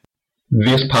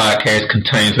This podcast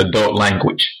contains adult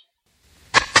language.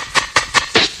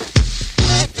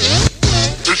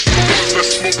 It's the ones that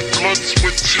smoke blunts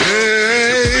with you.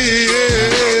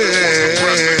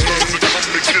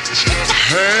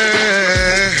 Hey,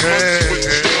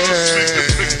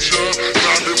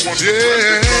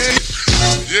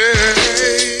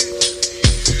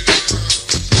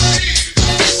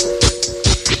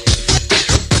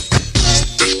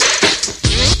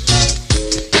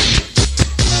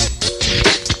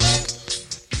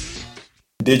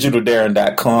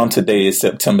 DigitalDarren.com. Today is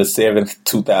September 7th,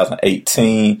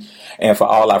 2018. And for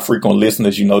all our frequent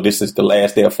listeners, you know this is the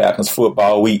last day of Falcons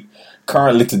football week.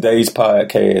 Currently, today's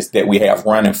podcast that we have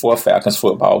running for Falcons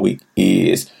football week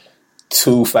is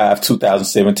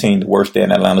 2/5/2017, the worst day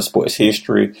in Atlanta sports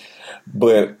history.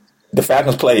 But the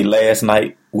Falcons played last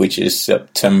night, which is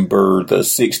September the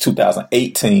 6th,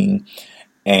 2018.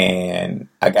 And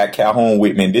I got Calhoun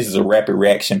with me, and this is a rapid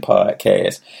reaction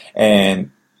podcast.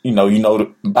 And you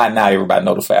know, by now everybody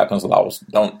know the Falcons lost.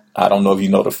 I don't know if you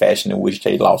know the fashion in which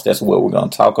they lost. That's what we're going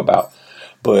to talk about.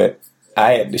 But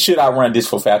should I run this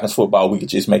for Falcons football? We could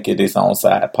just make it this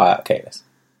on-side podcast.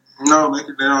 No, make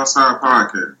it the on-side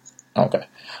podcast. Okay.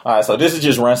 All right. So this is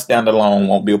just run standalone.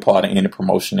 Won't be a part of any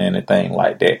promotion or anything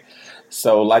like that.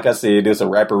 So like I said, it's a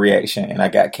rapid reaction, and I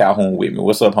got Calhoun with me.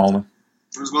 What's up, homie?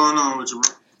 What's going on with you,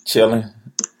 bro? Chilling.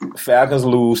 Falcons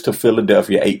lose to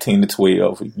Philadelphia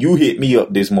 18-12. You hit me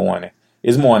up this morning.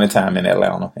 It's morning time in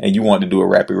Atlanta, and you wanted to do a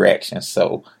rapid reaction.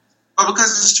 So,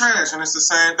 because it's trash, and it's the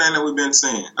same thing that we've been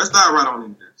saying. Let's dive right on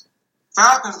into this.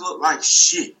 Falcons look like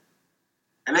shit,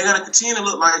 and they're gonna continue to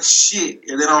look like shit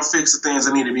if they don't fix the things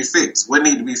that need to be fixed. What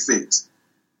need to be fixed?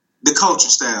 The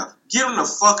coaching staff. Get them the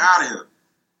fuck out of here.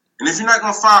 And if you're not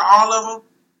gonna fire all of them,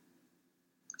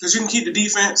 because you can keep the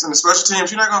defense and the special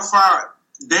teams, you're not gonna fire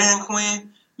Dan Quinn,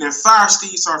 then fire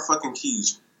Steve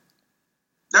Sarfucking-Keegan.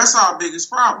 That's our biggest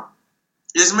problem.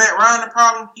 Is Matt Ryan the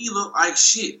problem? He looked like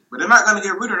shit. But they're not going to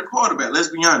get rid of the quarterback, let's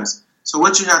be honest. So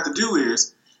what you have to do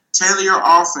is tailor your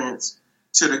offense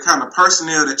to the kind of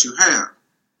personnel that you have.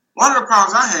 One of the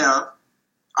problems I have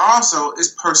also is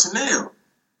personnel.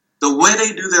 The way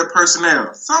they do their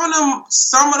personnel. Some of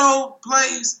those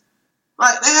plays,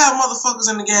 like they have motherfuckers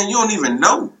in the game you don't even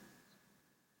know.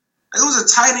 It was a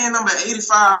tight end number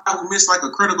 85 who missed like a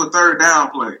critical third down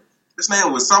play. His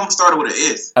name was something started with an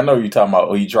S. I know you're talking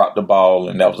about he dropped the ball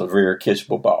and that was a very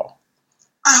catchable ball.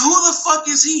 Who the fuck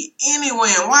is he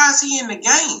anyway? And why is he in the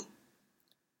game?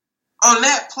 On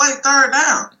that play, third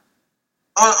down.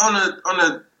 On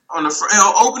the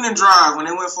opening drive when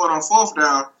they went for it on fourth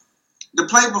down, the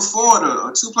play before,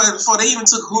 two plays before, they even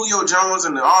took Julio Jones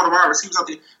and all the wide receivers up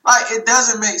there. Like, it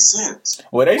doesn't make sense.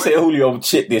 Well, they said Julio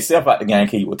checked himself out the game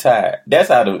because he was tired.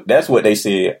 That's what they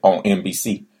said on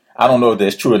NBC. I don't know if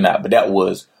that's true or not, but that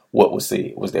was what was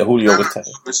said, was that Julio was tired.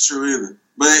 It's true either.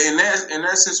 But in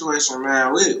that situation,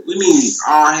 man, we need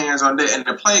all hands on deck. And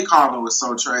the play calling was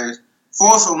so trash.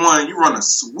 4th and 1, you run a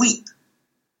sweep.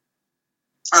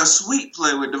 A sweep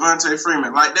play with Devontae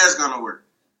Freeman. Like, that's going to work.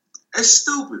 It's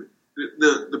stupid.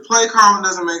 The play calling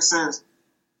doesn't make sense.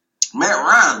 Matt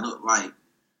Ryan looked like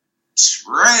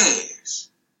trash.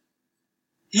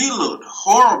 He looked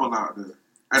horrible out there.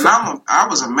 And I'm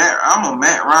a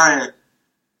Matt Ryan,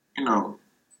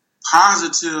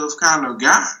 positive kind of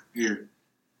guy here.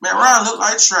 Matt Ryan looked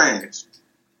like trash.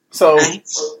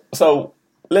 So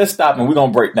let's stop and we're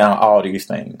gonna break down all these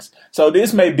things. So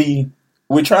this may be,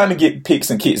 we're trying to get picks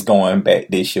and kicks going back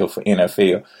this year for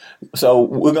NFL. So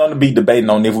we're going to be debating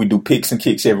on if we do picks and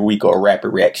kicks every week or a rapid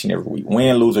reaction every week.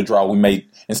 Win, lose, or draw, we may,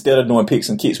 instead of doing picks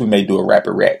and kicks, we may do a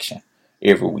rapid reaction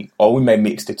every week. Or we may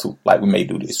mix the two, like we may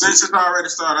do this Since it's already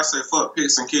started, I say fuck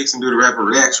picks and kicks and do the rapid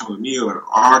reaction with me or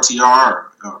RTR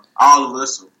or all of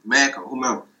us or Mac or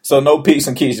whomever. So no picks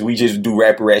and kicks, we just do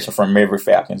rapid reaction from every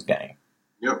Falcons game.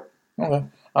 Yep. Okay.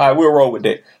 All right, we'll roll with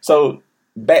that. So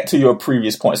back to your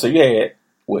previous point. So you had,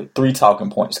 3 talking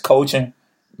points: coaching,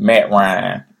 Matt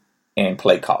Ryan, and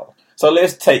play call. So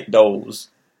let's take those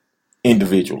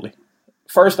individually.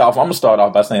 First off, I'm going to start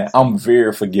off by saying I'm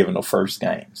very forgiving of first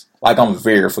games. I'm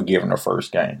very forgiving of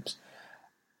first games.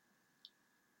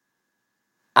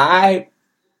 I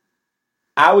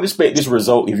would expect this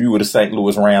result if you were the St.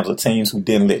 Louis Rams or teams who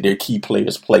didn't let their key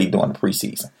players play during the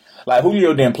preseason. Like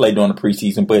Julio didn't play during the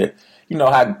preseason, but you know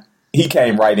how he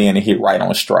came right in and hit right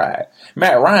on stride.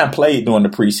 Matt Ryan played during the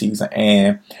preseason,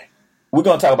 and we're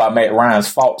going to talk about Matt Ryan's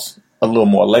faults a little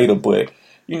more later, but,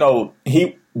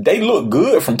 they looked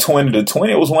good from 20 to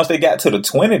 20. It was once they got to the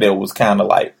 20 that was kind of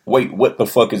like, wait, what the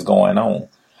fuck is going on?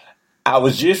 I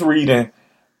was just reading,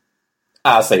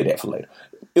 I'll say that for later.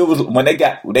 it was when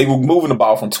they were moving the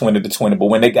ball from 20 to 20, but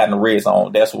when they got in the red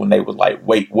zone, that's when they was like,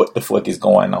 wait, what the fuck is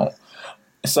going on?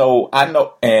 So I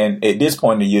know, and at this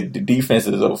point in the year, the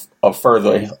defenses are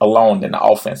further along than the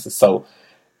offenses. So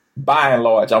by and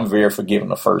large, I'm very forgiving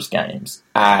the first games.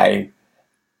 I'm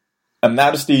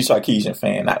not a Steve Sarkisian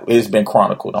fan. It's been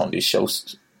chronicled on this show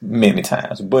many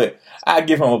times, but I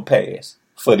give him a pass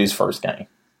for this first game.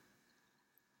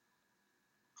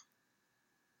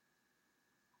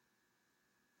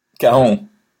 Calhoun.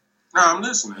 No, I'm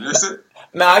listening. That's it.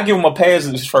 Now, I give him a pass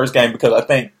in this first game because I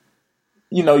think,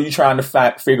 you're trying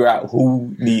to figure out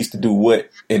who needs to do what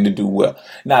and to do well.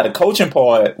 Now, the coaching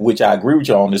part, which I agree with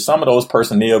you on, is some of those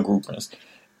personnel groupings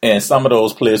and some of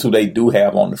those players who they do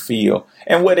have on the field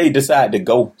and where they decide to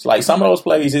go. It's like some of those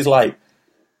plays is like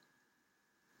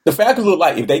the Falcons look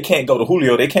like if they can't go to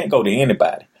Julio, they can't go to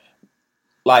anybody.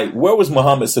 Like, where was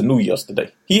Mohamed Sanu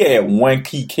yesterday? He had one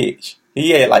key catch.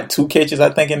 He had like 2 catches, I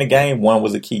think, in the game. One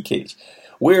was a key catch.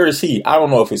 Where is he? I don't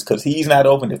know if it's because he's not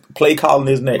open, if the play calling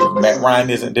isn't there, if Matt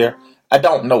Ryan isn't there. I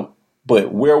don't know.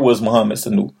 But where was Mohamed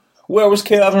Sanu? Where was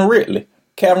Calvin Ridley?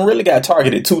 Calvin Ridley got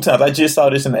targeted 2 times. I just saw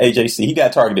this in the AJC. He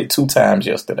got targeted 2 times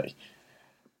yesterday.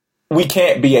 We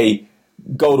can't be a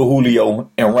go to Julio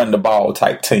and run the ball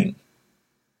type team.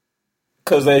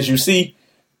 Because as you see,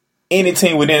 any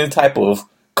team with any type of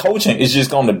coaching is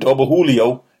just going to double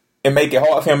Julio and make it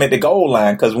hard for him at the goal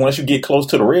line. Because once you get close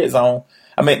to the red zone,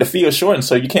 the field shortened,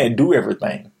 so you can't do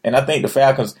everything. And I think the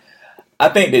Falcons,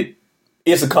 that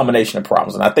it's a combination of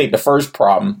problems. And I think the first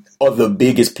problem, or the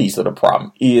biggest piece of the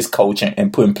problem, is coaching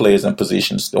and putting players in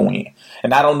positions to win.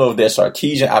 And I don't know if that's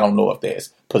Sarkisian. I don't know if that's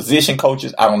position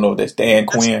coaches. I don't know if that's Dan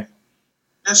Quinn.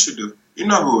 Yes, you do. You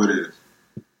know who it is.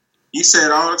 You say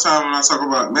it all the time when I talk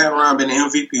about Matt Ryan being the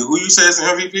MVP. Who you say is the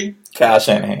MVP? Kyle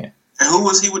Shanahan. And who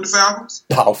was he with the Falcons?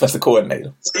 The offensive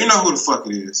coordinator. So you know who the fuck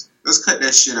it is. Let's cut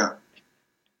that shit out.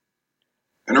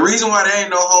 And the reason why there ain't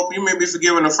no hope, you may be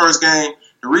forgiving the first game.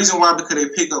 The reason why, because they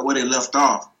picked up where they left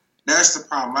off. That's the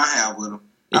problem I have with them.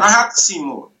 I don't have to see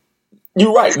more.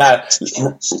 You're right. Now,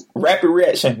 rapid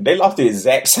reaction, they lost the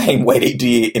exact same way they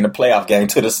did in the playoff game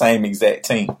to the same exact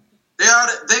team. They are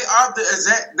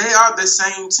the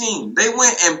same team. They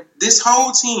went, and this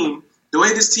whole team, the way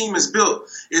this team is built,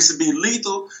 is to be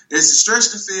lethal, is to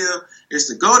stretch the field, is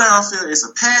to go downfield, it's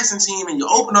a passing team, and you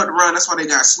open up the run. That's why they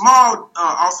got small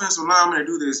offensive linemen to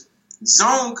do this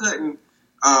zone cutting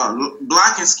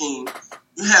blocking scheme.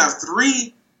 You have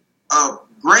 3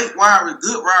 good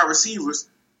wide receivers.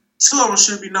 2 of them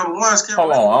should be number ones.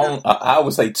 Hold on, I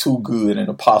would say too good and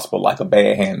impossible, like a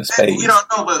bad hand to spade. We don't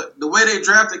know, but the way they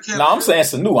drafted Kevin. No, I'm saying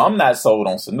Sanu. I'm not sold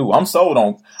on Sanu. I'm sold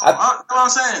on. I'm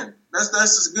saying that's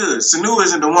just good. Sanu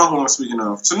isn't the one who I'm speaking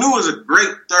of. Sanu is a great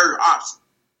third option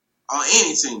on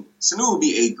any team. Sanu would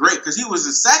be a great, because he was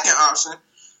the second option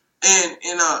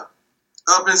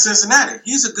up in Cincinnati.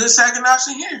 He's a good second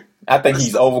option here. I think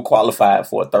he's overqualified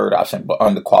for a third option, but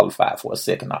underqualified for a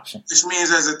second option. Which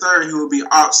means as a third, he will be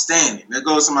outstanding. That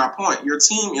goes to my point. Your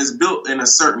team is built in a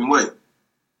certain way.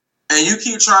 And you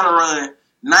keep trying to run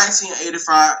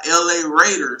 1985 LA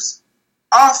Raiders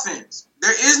offense.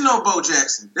 There is no Bo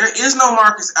Jackson. There is no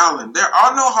Marcus Allen. There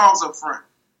are no Hogs up front.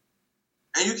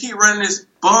 And you keep running this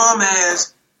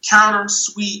bum-ass counter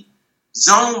sweep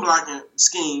zone blocking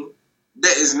scheme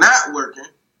that is not working.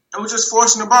 And we're just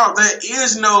forcing the ball. There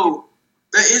is no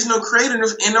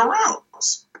creativeness in the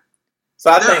routes.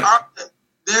 So I think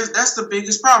that's the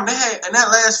biggest problem. They had in that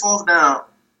last 4th down,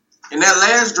 in that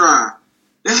last drive,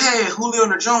 they had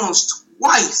Julio Jones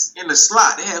twice in the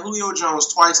slot. They had Julio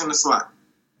Jones twice in the slot.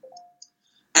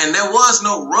 And there was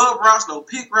no rub routes, no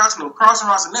pick routes, no crossing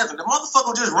routes, or nothing. The motherfucker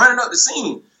was just running up the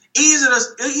seam. Easy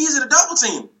to double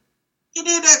team. He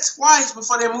did that twice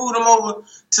before they moved him over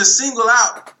to single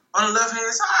out on the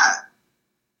left-hand side.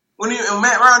 When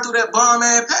Matt Ryan threw that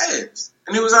bomb-ass pass.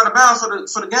 And he was out of bounds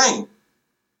for the game.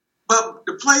 But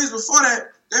the plays before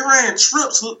that, they ran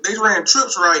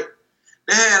trips right.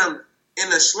 They had him in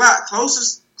the slot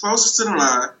closest to the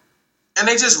line. And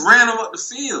they just ran him up the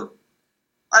field.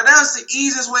 Like, that's the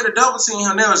easiest way to double team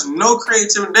him. There is no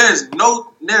creativity. There's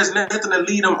nothing to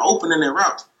lead them open in their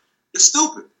routes. It's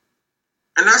stupid.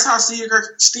 And that's how Steve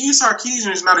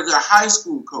Sarkisian is not a good high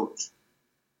school coach.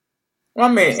 I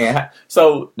mean,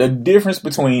 so the difference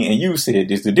between, and you said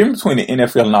this, the difference between the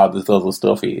NFL and all this other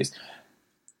stuff is,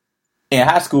 in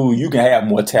high school, you can have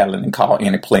more talent and call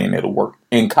any play and it'll work.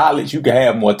 In college, you can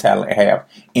have more talent and have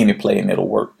any play and it'll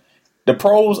work. The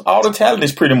pros, all the talent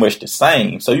is pretty much the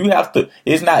same. So you have to,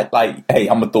 it's not like, hey,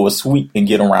 I'm going to throw a sweep and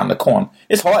get around the corner.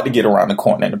 It's hard to get around the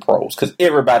corner in the pros because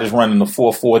everybody's running the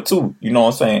 4-4-2. You know what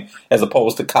I'm saying? As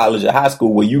opposed to college or high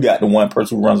school where you got the one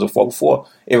person who runs a 4-4.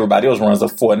 Everybody else runs a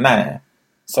 4-9.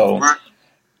 So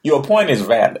your point is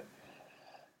valid.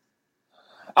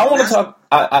 I want to talk.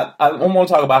 I want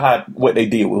to talk about what they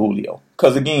did with Julio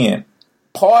because again,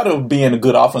 part of being a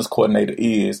good offense coordinator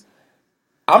is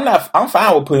I'm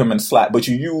fine with putting him in the slot, but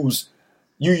you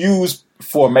use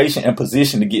formation and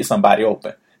position to get somebody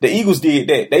open. The Eagles did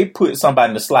that. They put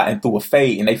somebody in the slot and threw a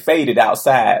fade, and they faded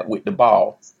outside with the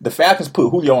ball. The Falcons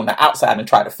put Julio on the outside and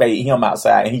tried to fade him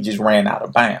outside, and he just ran out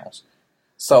of bounds.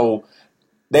 So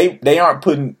they aren't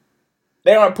putting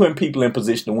people in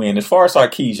position to win. As far as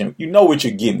Sarkisian, you know what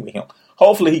you're getting with him.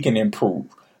 Hopefully he can improve.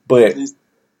 But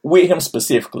with him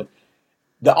specifically,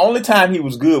 the only time he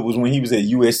was good was when he was at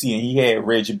USC and he had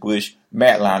Reggie Bush,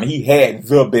 Matt Lyon. He had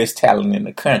the best talent in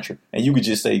the country. And you could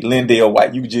just say Lindale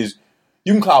White. You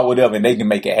can call whatever and they can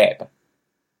make it happen.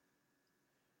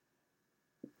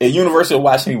 At University of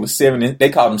Washington, he was they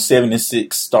called him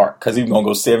 7-6 start because he was going to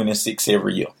go 7-6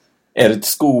 every year. At a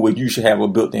school where you should have a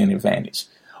built-in advantage.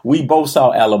 We both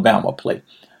saw Alabama play.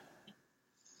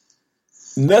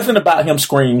 Nothing about him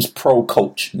screams pro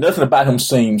coach. Nothing about him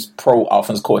screams pro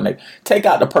offense coordinator. Take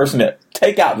out the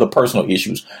personal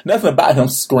issues. Nothing about him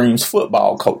screams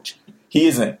football coach. He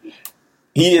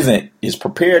isn't as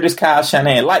prepared as Kyle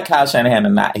Shanahan. Like Kyle Shanahan or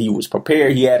not, he was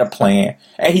prepared. He had a plan,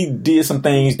 and he did some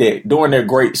things that during their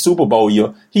great Super Bowl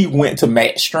year he went to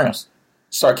Matt's strengths.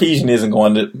 Sarkisian isn't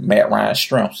going to Matt Ryan's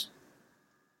strengths.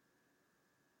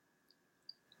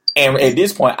 And at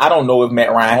this point, I don't know what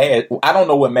Matt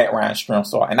Ryan's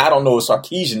strengths are. And I don't know if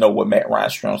Sarkisian knows what Matt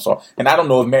Ryan's strengths are. And I don't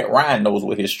know if Matt Ryan knows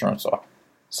what his strengths are.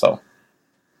 So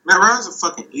Matt Ryan's a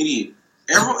fucking idiot.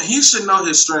 He should know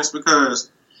his strengths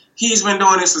because he's been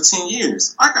doing this for 10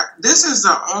 years. This is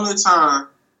the only time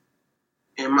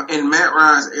in Matt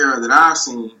Ryan's era that I've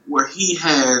seen where he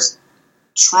has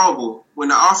trouble, when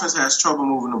the offense has trouble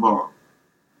moving the ball.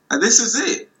 This is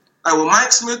it. Like with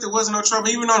Mike Smith, there wasn't no trouble.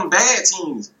 Even on bad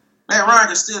teams, Matt Ryan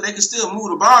they can still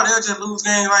move the ball. They'll just lose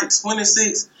games like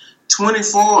 26,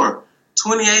 24,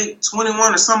 28,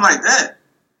 21 or something like that.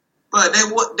 But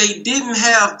they didn't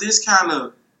have this kind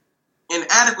of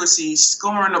inadequacy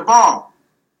scoring the ball.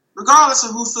 Regardless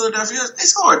of who Philadelphia is, they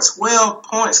scored 12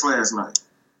 points last night.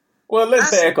 Well,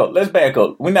 let's back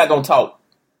up. We're not going to talk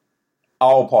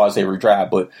all parts every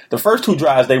drive, but the first two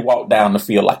drives, they walked down the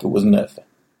field like it was nothing.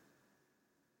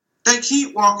 They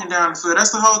keep walking down the field.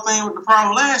 That's the whole thing with the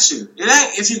problem last year. It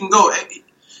ain't if you can go.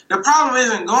 The problem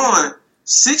isn't going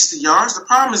 60 yards. The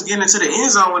problem is getting into the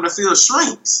end zone when the field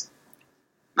shrinks.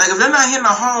 Like if they're not hitting a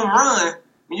home run,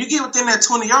 when you get within that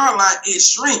 20-yard line, it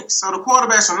shrinks. So the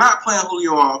quarterbacks are not playing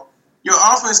Julio off. Your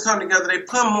offense come together. They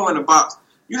put more in the box.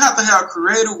 You have to have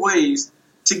creative ways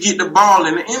to get the ball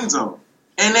in the end zone,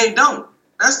 and they don't.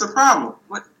 That's the problem.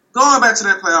 Going back to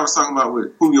that play I was talking about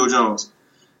with Julio Jones.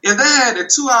 If they had the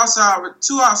two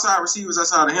outside receivers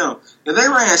outside of him, if they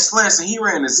ran slants and he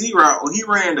ran the Z route or he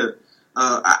ran the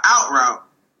out route,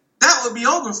 that would be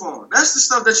open for him. That's the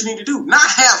stuff that you need to do. Not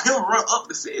have him run up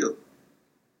the field.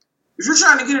 If you're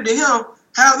trying to get it to him,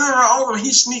 have them run over him,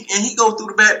 he sneak and he go through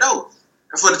the back door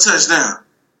for the touchdown.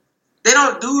 They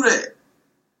don't do that.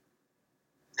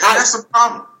 And that's the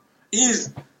problem.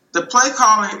 The play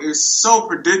calling is so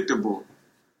predictable.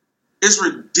 It's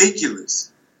ridiculous.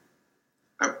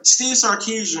 Steve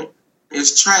Sarkisian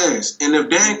is trash. And if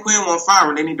Dan Quinn won't fire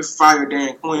him, they need to fire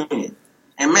Dan Quinn.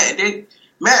 And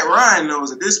Matt Ryan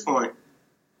knows at this point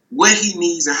what he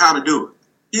needs and how to do it.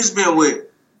 He's been with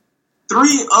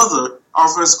 3 other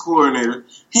offensive coordinators.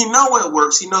 He knows what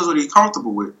works. He knows what he's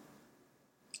comfortable with.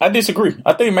 I disagree.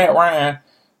 I think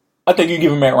you're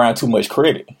giving Matt Ryan too much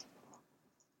credit.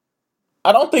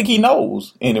 I don't think he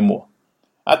knows anymore.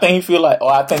 I think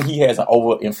he has an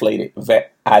overinflated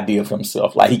idea of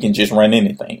himself. Like he can just run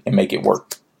anything and make it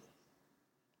work.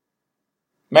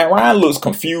 Matt Ryan looks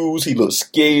confused. He looks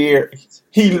scared.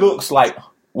 He looks like,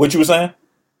 what you were saying?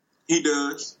 He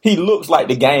does. He looks like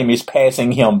the game is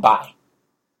passing him by.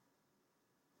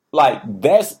 Like,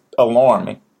 that's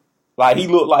alarming. Like, he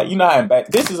looked like,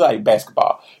 this is like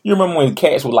basketball. You remember when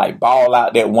cats would like ball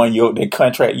out that 1 year, that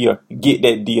contract year, get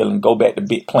that deal and go back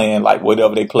to playing like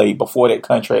whatever they played before that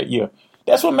contract year.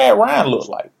 That's what Matt Ryan looked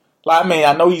like. Like, I mean,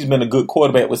 I know he's been a good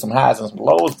quarterback with some highs and some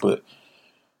lows, but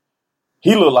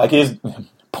he looked like his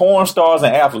porn stars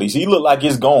and athletes. He looked like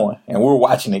it's going, and we're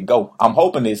watching it go. I'm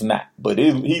hoping it's not, but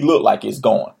he looked like it's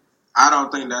going. I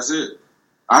don't think that's it.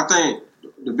 I think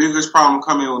the biggest problem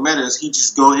coming with Matt is he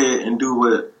just go ahead and do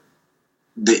what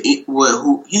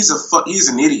he's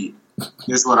an idiot.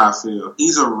 Is what I feel.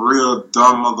 He's a real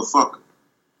dumb motherfucker.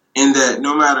 In that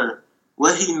no matter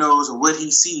what he knows or what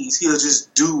he sees, he'll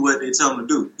just do what they tell him to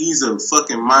do. He's a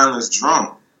fucking mindless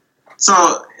drone. So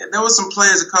there was a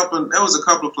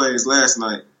couple of plays last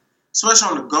night,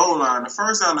 especially on the goal line. The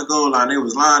first down the goal line, they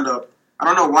was lined up. I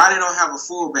don't know why they don't have a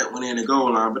fullback when they're in the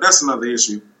goal line, but that's another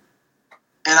issue.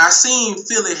 And I seen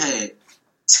Philly had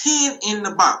 10 in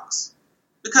the box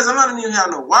because I'm not even have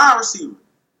no wide receiver.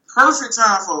 Perfect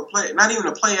time for a play, not even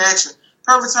a play action.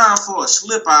 Perfect time for a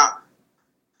slip out,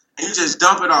 and you just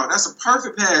dump it off. That's a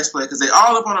perfect pass play because they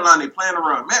all up on the line. They playing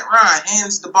around. Matt Ryan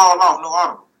hands the ball off, no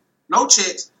audible, no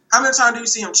checks. How many times do you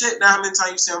see him check down? How many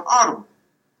times you see him audible?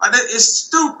 Like that, it's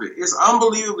stupid. It's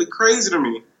unbelievably crazy to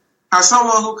me how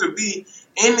someone who could be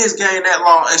in this game that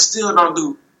long and still don't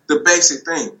do the basic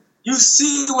thing. You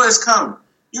see what's coming.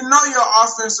 You know your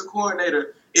offensive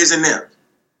coordinator is inept.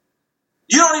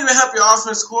 You don't even help your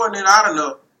offensive coordinator out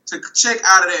enough to check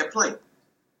out of that play.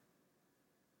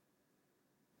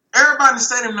 Everybody in the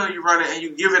stadium know you run it and you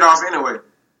give it off anyway.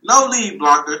 No lead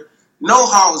blocker, no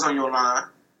hogs on your line.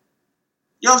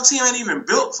 Your team ain't even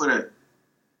built for that.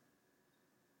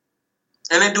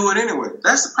 And they do it anyway.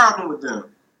 That's the problem with them.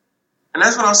 And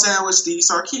that's what I'm saying with Steve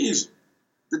Sarkisian.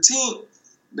 The team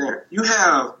there, you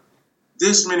have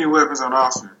this many weapons on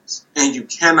offense and you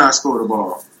cannot score the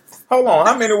ball. Hold on,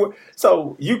 how many?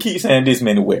 So you keep saying this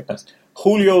many weapons.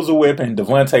 Julio's a weapon.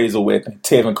 Devontae's a weapon.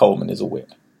 Tevin Coleman is a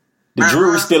weapon. The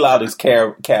jury's still out is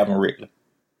Calvin Ridley.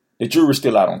 The jury's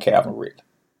still out on Calvin Ridley.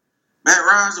 Matt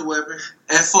Ryan's a weapon.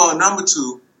 And for number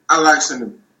 2, I like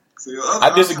Sanu.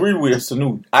 I disagree with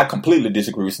Sanu. I completely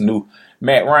disagree with Sanu.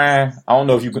 Matt Ryan, I don't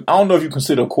know if you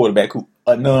consider a quarterback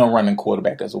a non-running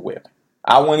quarterback as a weapon.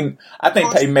 I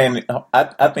think Peyton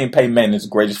Manning is the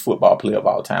greatest football player of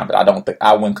all time, but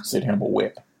I wouldn't consider him a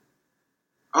weapon.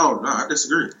 Oh no, I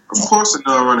disagree. Of course, a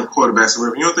non-running quarterback's a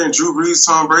weapon. You don't think Drew Brees,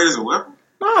 Tom Brady's a weapon?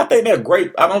 No, I think they're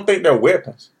great. I don't think they're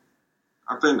weapons.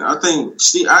 I think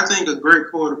a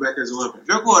great quarterback is a weapon. If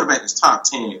your quarterback is top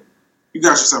 10, you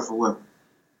got yourself a weapon.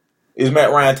 Is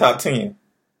Matt Ryan top 10?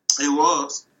 He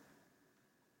was.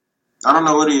 I don't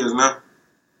know what he is now.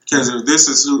 Because if this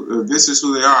is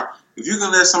who they are, if you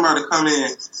can let somebody come in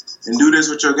and do this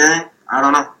with your game, I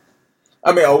don't know.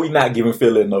 I mean, are we not giving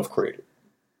Philly enough credit?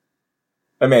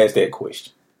 Let me ask that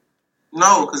question.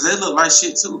 No, because they look like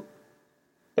shit too.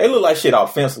 They look like shit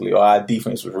offensively, or our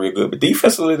defense was real good. But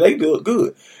defensively, they look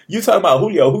good. You talking about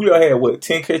Julio. Julio had,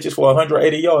 10 catches for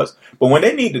 180 yards? But when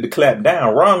they needed to clamp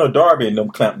down, Ronald Darby and them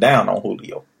clamped down on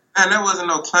Julio. And there wasn't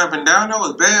no clamping down. That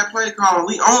was bad play calling.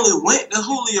 We only went to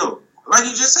Julio. Like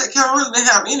you just said, Calvin Ridley didn't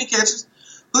have any catches.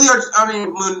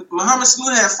 Mohamed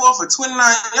Sanu had 4 for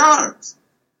 29 yards.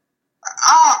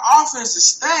 Our offense is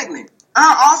stagnant.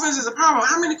 Our offense is a problem.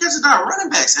 How many catches do our running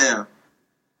backs have?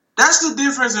 That's the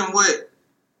difference in what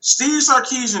Steve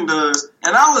Sarkisian does.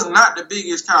 And I was not the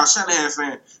biggest Kyle Shanahan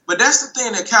fan, but that's the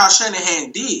thing that Kyle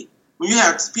Shanahan did. When you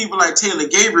have people like Taylor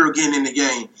Gabriel getting in the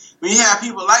game, when you have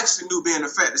people like Sanu being the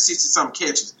fact of 60-something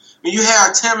catches, when you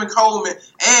have Tevin Coleman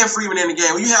and Freeman in the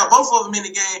game, when you have both of them in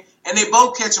the game and they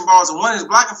both catching balls and one is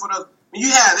blocking for the other, when you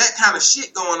have that kind of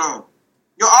shit going on,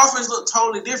 your offense look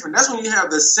totally different. That's when you have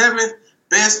the 7th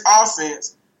best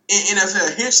offense in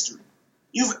NFL history.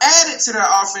 You've added to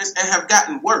that offense and have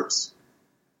gotten worse.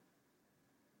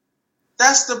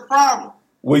 That's the problem.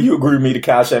 Will you agree with me that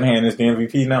Kyle Shanahan is the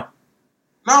MVP now?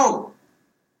 No.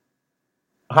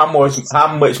 How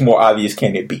much more obvious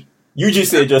can it be? You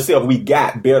just said yourself we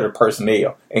got better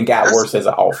personnel and got worse as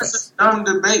an offense. That's a dumb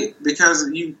debate because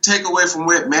you take away from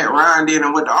what Matt Ryan did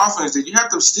and what the offense did. You have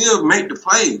to still make the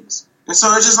plays. And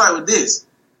so it's just like with this.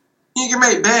 You can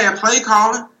make bad play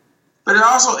calling, but it's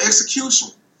also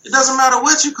execution. It doesn't matter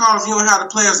what you call if you don't have the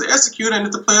players to execute and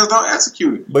if the players don't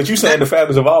execute it. But you saying the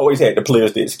Falcons have always had the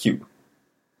players to execute.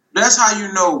 That's how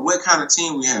you know what kind of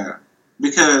team we have.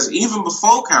 Because even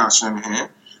before Kyle Shanahan,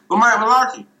 with Mike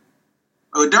Mularkey,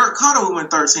 Dirk Cutter, we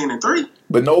went 13-3.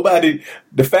 But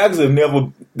the Falcons have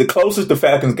never, the closest the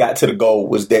Falcons got to the goal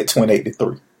was that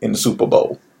 28-3 in the Super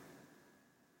Bowl.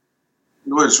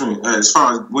 What do you mean? As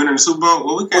far as winning the Super Bowl?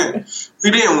 Well,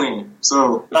 we didn't win.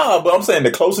 So no, but I'm saying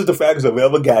the closest the Falcons have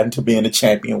ever gotten to being a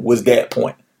champion was that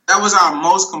point. That was our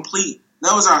most complete.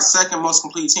 That was our second most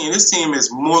complete team. This team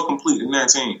is more complete than that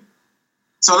team.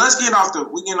 So let's get off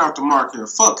the mark here.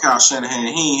 Fuck Kyle Shanahan.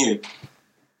 He ain't here.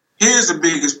 Here's the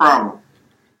biggest problem.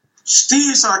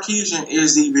 Steve Sarkisian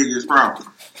is the biggest problem.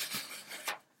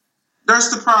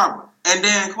 That's the problem. And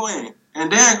Dan Quinn. And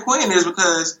Dan Quinn is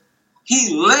because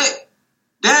he let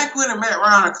Dan Quinn and Matt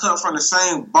Ryan are cut from the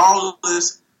same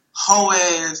ballless, hoe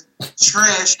ass,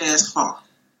 trash ass fuck.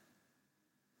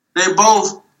 They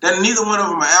both, that neither one of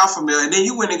them are alpha male, and then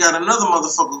you went and got another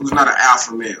motherfucker who's not an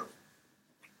alpha male.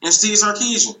 And Steve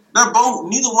Sarkisian. They're both,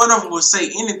 neither one of them would say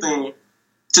anything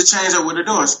to change up what they're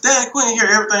doing. Dan Quinn hear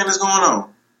everything that's going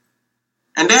on.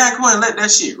 And Dan Quinn let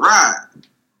that shit ride.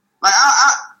 Like,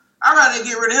 I'd rather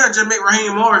get rid of him and just make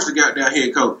Raheem Morris the goddamn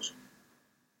head coach.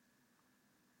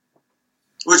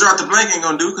 Which Arthur Blank ain't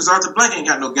gonna do, because Arthur Blank ain't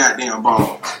got no goddamn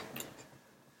ball.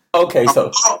 Okay, so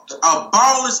a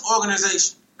ballless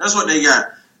organization. That's what they got.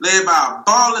 Led by a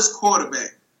ballless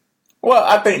quarterback. well,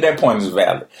 I think that point is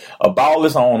valid. A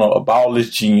ballless owner, a ballless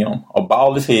GM, a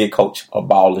ballless head coach, a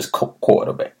ballless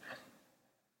quarterback.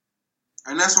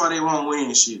 And that's why they won't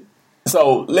win shit.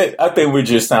 So I think we're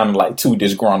just sounding like two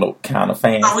disgruntled kind of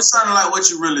fans. No, we sounding like what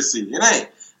you really see. It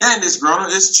ain't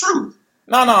disgruntled. It's truth.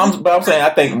 No, but I'm saying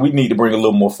I think we need to bring a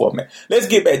little more format. Let's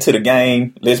get back to the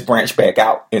game. Let's branch back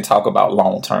out and talk about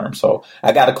long term. So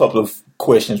I got a couple of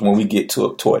questions when we get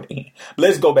toward the end. But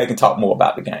let's go back and talk more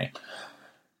about the game.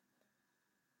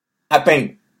 I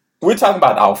think we're talking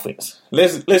about the offense.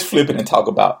 Let's flip it and talk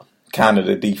about kind of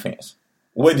the defense.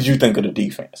 What did you think of the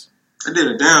defense? They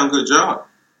did a damn good job.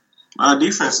 Our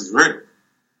defense is ready.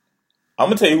 I'm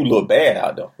gonna tell you who looked bad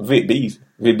out there. Vic Beasley.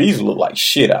 Vic Beasley looked like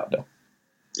shit out there.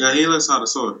 Yeah, he looks out of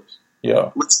sorts.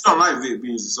 Yeah. But you don't like Vic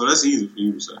Beasley, so that's easy for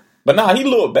you to say. But nah, he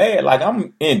looked bad. Like,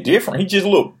 I'm indifferent. He just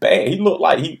looked bad. He looked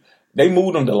like they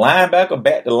moved him to linebacker,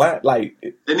 back to line. Like,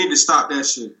 they need to stop that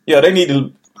shit. Yeah, they need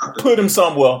to put him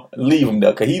somewhere, leave him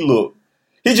there, because he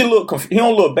just looked, he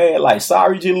don't look bad like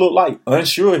sorry, he just looked like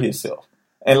unsure of himself.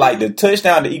 And like the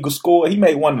touchdown the Eagles scored, he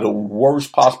made one of the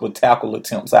worst possible tackle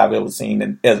attempts I've ever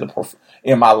seen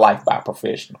in my life by a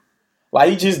professional.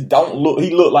 Like, he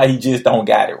looked like he just don't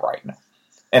got it right now.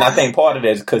 And I think part of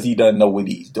that is because he doesn't know what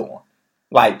he's doing.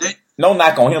 Like, no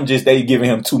knock on him, just they giving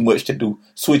him too much to do,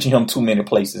 switching him too many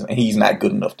places, and he's not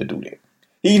good enough to do that.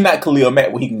 He's not Khalil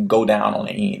Mack where he can go down on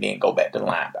the end and go back to the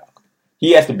linebacker.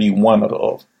 He has to be one or the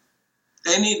other.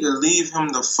 They need to leave him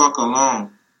the fuck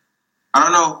alone. I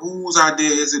don't know whose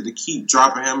idea is it to keep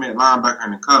dropping him at linebacker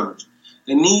in the coverage.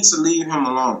 They need to leave him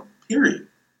alone, period.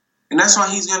 And that's why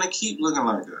he's going to keep looking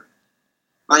like that.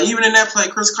 Like, even in that play,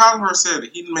 Chris Collinsworth said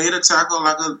it. He made a tackle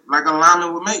like a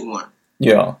lineman would make one.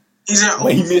 Yeah.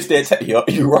 When he missed that tackle. Yeah,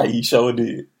 you're right. He sure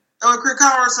did. And Chris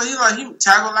Collinsworth said he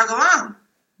tackled like a lineman.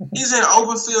 He's in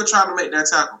open field trying to make that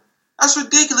tackle. That's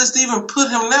ridiculous to even put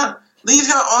him there. Leave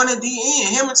him on the D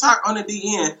end. Him and Talk on the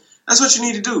D end. That's what you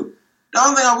need to do. The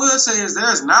only thing I will say is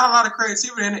there's not a lot of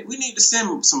creativity in it. We need to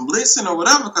send some blitzing or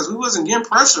whatever because we wasn't getting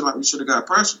pressure like we should have got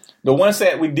pressure. The one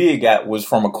sack we did got was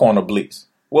from a corner blitz.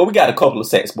 Well, we got a couple of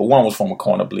sacks, but one was from a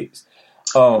corner blitz.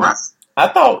 Right. I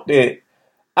thought that,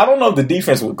 I don't know if the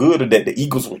defense was good or that the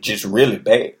Eagles were just really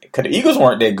bad. Because the Eagles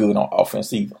weren't that good on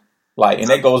offense either. Like, and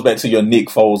that goes back to your Nick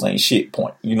Foles ain't shit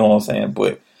point. You know what I'm saying?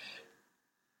 But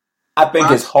I think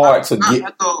it's hard to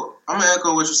get. I'm gonna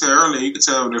echo what you said earlier. You could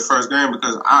tell the first game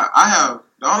because I have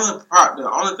the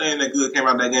only thing that good came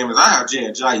out of that game is I have Jay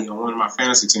Ajayi on one of my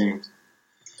fantasy teams,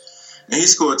 and he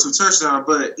scored 2 touchdowns.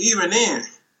 But even then,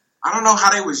 I don't know why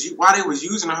they was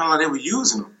using him how they were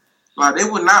using him. Like, they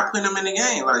would not put him in the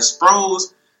game. Like,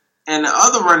 Sproles and the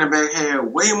other running back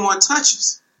had way more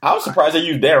touches. I was surprised they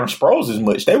used Darren Sproles as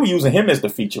much. They were using him as the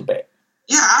feature back.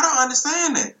 Yeah, I don't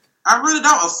understand that. I really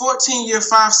don't. A 14-year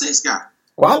 5'6" guy.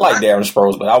 Well, I like Darren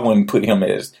Sproles, but I wouldn't put him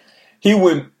as he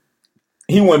wouldn't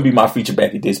be my feature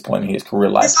back at this point in his career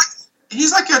life.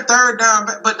 He's like your third down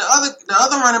back, but the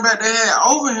other running back they had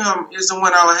over him is the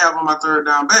one I would have on my third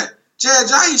down back. Jay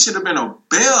Ajayi should have been a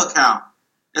bell cow,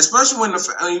 especially when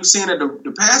you've seen that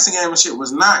the passing game and shit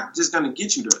was not just going to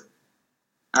get you there.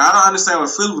 Now, I don't understand what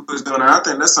Philip was doing. I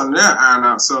think that's something they're iron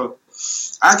out. So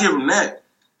I give him that.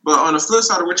 But on the flip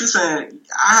side of what you're saying,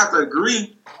 I have to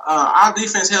agree. Our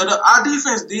defense held up. Our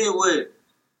defense did what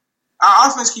our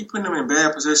offense keep putting them in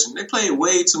bad position. They played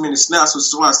way too many snaps, which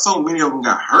is why so many of them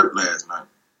got hurt last night.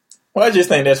 Well, I just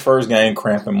think that's first game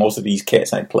cramping. Most of these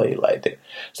cats ain't played like that.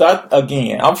 So,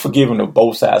 I'm forgiving of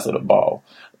both sides of the ball.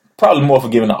 Probably more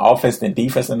forgiving the offense than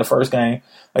defense in the first game.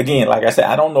 Again, like I said,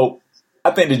 I don't know. I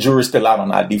think the jury's still out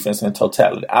on our defense in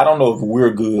totality. I don't know if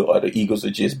we're good or the Eagles are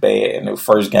just bad in the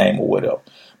first game or whatever.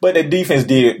 But the defense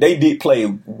did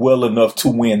play well enough to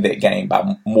win that game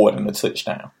by more than a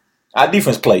touchdown. Our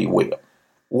defense played well.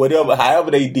 However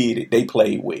they did it, they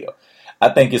played well. I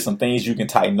think it's some things you can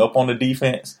tighten up on the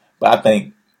defense, but I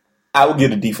think I would give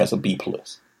the defense a B+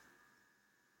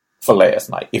 for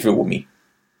last night if it were me.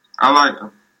 I like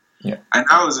them. Yeah. And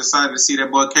I was excited to see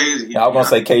that boy KZ. I was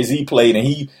going to say KZ played, and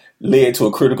led to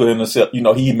a critical interception. You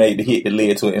know, he made the hit that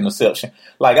led to an interception.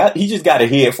 Like, he just got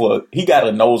he got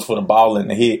a nose for the ball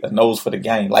and a nose for the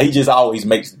game. Like, he just always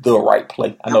makes the right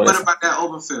play. I know. What about that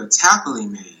open field tackle he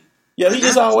made? Yeah, he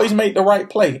just always make the right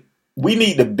play. We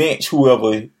need to bench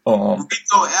whoever. Rico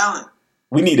Allen.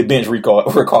 We need to bench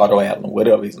Ricardo Allen,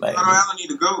 whatever his name. Ricardo Allen need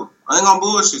to go. I ain't gonna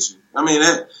bullshit you. I mean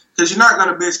that because you're not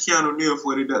gonna bench Keanu Neal for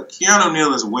what he does. Keanu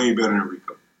Neal is way better than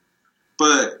Rico,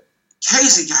 but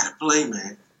Casey got to play,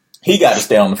 man. He got to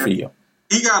stay on the field.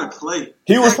 He got to play.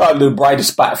 He was probably the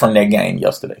brightest spot from that game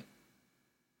yesterday.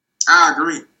 I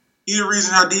agree. He the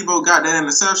reason how Debo got that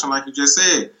interception, like you just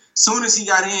said. Soon as he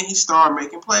got in, he started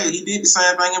making plays. He did the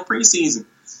same thing in preseason.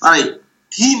 Like,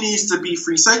 he needs to be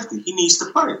free safety. He needs to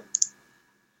play.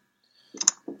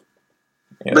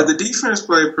 Yeah. But the defense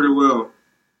played pretty well,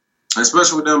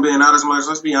 especially with them being out as much.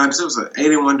 Let's be honest, it was an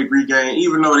 81-degree game.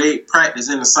 Even though they practice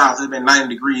in the South, it's been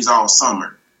 90 degrees all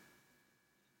summer.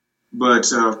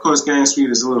 But, of course, game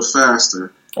speed is a little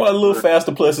faster. Well, a little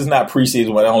faster, plus it's not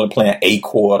preseason where they're only playing 8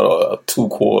 quarters or 2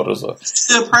 quarters.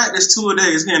 Still practice 2 a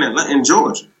days here in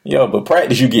Georgia. Yeah, but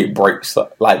practice you get breaks.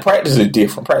 Like, practice is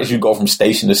different. Practice you go from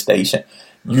station to station.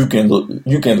 You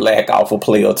can lack off a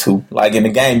play or two. Like, in the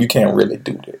game, you can't really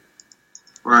do that.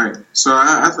 Right. So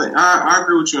I think I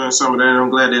agree with you on some of that. And I'm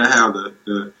glad they have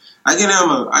the. I get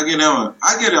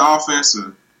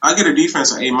a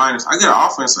defense an A-. I get an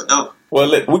offense an F. Well,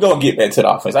 we're gonna get back to the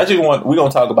offense. We're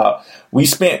gonna talk about we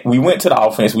went to the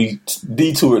offense, we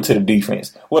detoured to the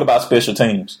defense. What about special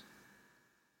teams?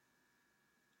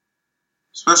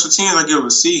 Special teams, I give a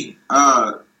C.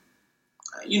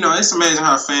 It's amazing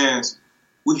how fans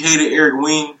we hated Eric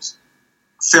Weems,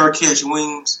 fair catch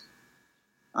Weems.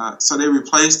 So they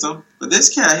replaced him. But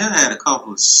this cat here had a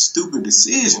couple of stupid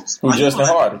decisions. Who's Justin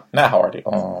Hardy? Not Hardy.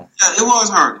 Yeah, it was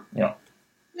Hardy. Yeah.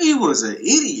 He was an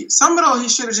idiot. Some of those he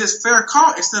should have just fair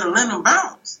caught instead of letting him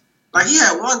bounce. Like, he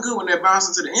had one good one that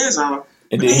bounced into the end zone.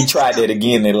 And then he tried that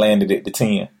again and landed at the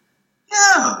 10.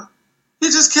 Yeah. He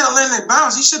just kept letting it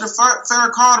bounce. He should have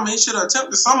fair caught him. He should have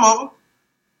attempted some of them.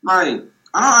 Like,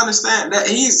 I don't understand that.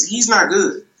 He's not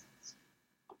good.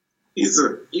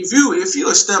 If you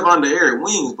a step under Eric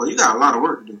Wings, but you got a lot of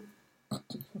work to do.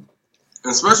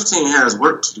 And special team has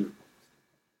work to do.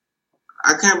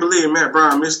 I can't believe Matt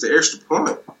Brown missed the extra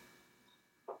point.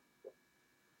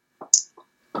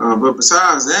 But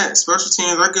besides that, special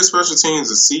teams, I give special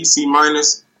teams a C, C-.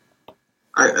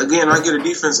 I get a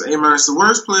defense A-. The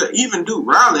worst player, even Duke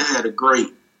Riley had a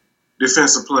great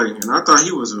defensive play, and I thought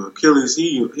he was an Achilles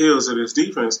heels of this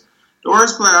defense. The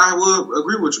worst player, I would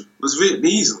agree with you, was Vic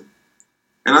Beasley.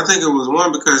 And I think it was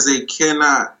one because they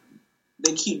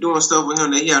keep doing stuff with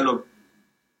him that he had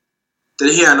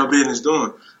no business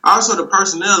doing. Also, the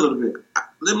personnel a little bit.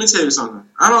 Let me tell you something.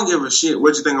 I don't give a shit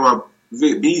what you think about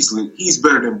Vic Beasley. He's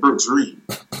better than Brooks Reed.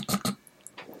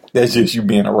 That's just you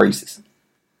being a racist.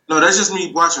 No, that's just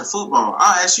me watching football.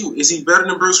 I'll ask you, is he better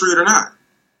than Brooks Reed or not?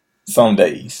 Some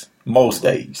days. Most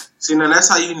days. See, now that's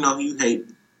how you know you hate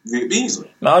Vic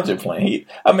Beasley. No, I'm just playing.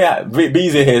 Vic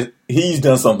Beasley he's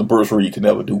done something Brooks Reed could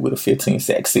never do with a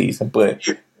 15-sack season, but...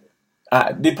 Yeah.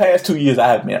 The past 2 years, I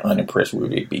have been unimpressed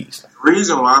with Vic Beasley. The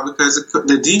reason why, because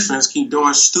the defense keep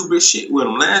doing stupid shit with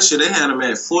him. Last year, they had him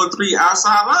at 4-3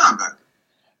 outside linebacker.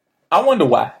 I wonder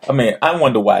why. I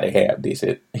wonder why they have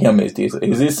him as this.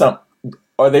 Is this something?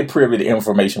 Are they privy to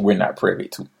information we're not privy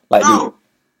to? No.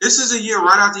 This is a year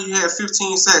right after you had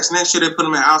 15 sacks. Next year, they put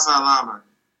him at outside linebacker.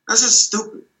 That's just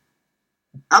stupid.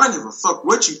 I don't give a fuck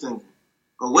what you thinking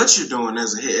or what you're doing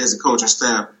as a coaching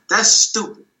staff. That's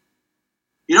stupid.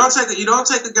 You don't take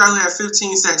a guy who had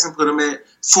 15 sacks and put him at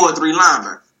 4-3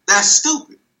 linebacker. That's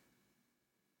stupid.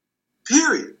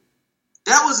 Period.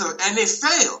 And they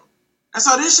failed. And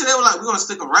so this shit, they were like, we're going to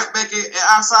stick him right back at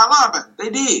outside linebacker. They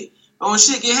did. But when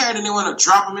shit get hard, then they want to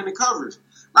drop him in the coverage.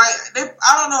 Like,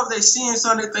 I don't know if they seeing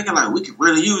something, they're thinking like, we could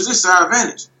really use this to our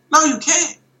advantage. No, you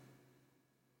can't.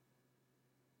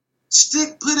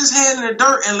 Put his hand in the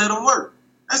dirt and let him work.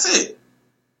 That's it.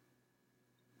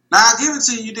 Now, I give it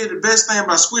to you, you did the best thing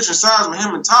by switching sides with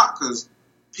him and Top, because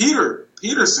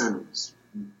Peterson was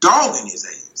dogging his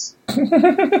ass.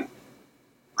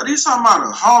 But he's talking about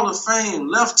a Hall of Fame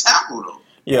left tackle, though.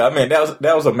 Yeah,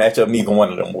 that was a matchup neither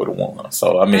one of them would have won.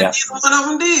 So, neither one of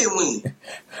them did win.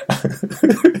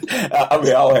 I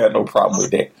don't have no problem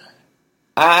with that.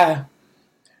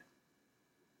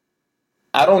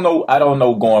 I don't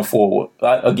know going forward.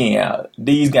 Again,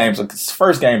 these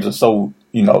first games are so,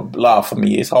 blah for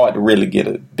me. It's hard to really get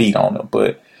a beat on them.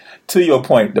 But to your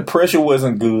point, the pressure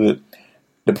wasn't good.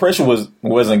 The pressure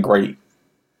wasn't great.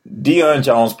 Deion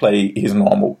Jones played his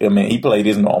normal. He played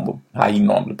his normal. how he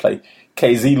normally play.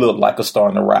 KZ looked like a star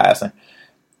in the rising.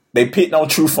 They picked on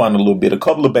Trufant a little bit. A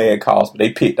couple of bad calls, but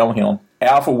they picked on him.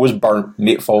 Alfred was burnt.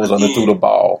 Nick Foles underthrew the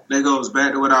ball. That goes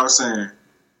back to what I was saying.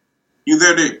 You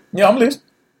there, Dick? Yeah, I'm listening.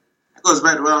 That goes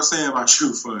back to what I was saying about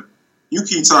Trufant. You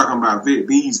keep talking about Vic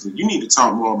Beasley. You need to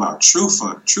talk more about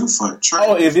Trufant. Trufant.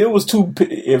 Oh, if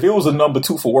it was a number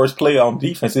 2 for worst player on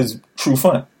defense, it's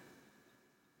Trufant.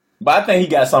 But I think he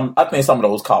got some. I think some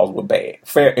of those calls were bad.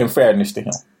 In fairness to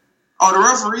him. Oh, the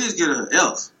referees get an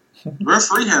F. The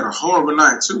referee had a horrible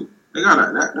night too. They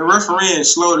got the referee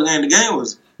slowed the game.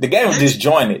 The game was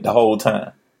disjointed the whole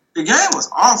time. The game was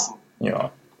awful. Yeah,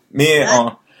 me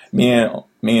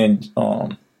and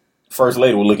First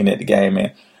Lady were looking at the game,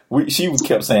 man. She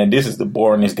kept saying this is the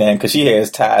boringest game because she has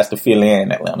ties to Philly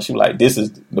and Atlanta. She was like, this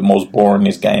is the most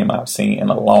boringest game I've seen in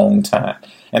a long time.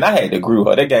 And I had to agree with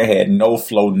her. That game had no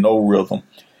flow, no rhythm.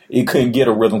 It couldn't get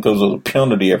a rhythm because it was a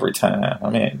penalty every time. I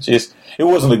mean, it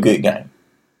wasn't a good game.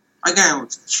 That game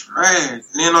was trash. And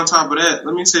then on top of that,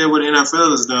 let me tell you what the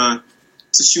NFL has done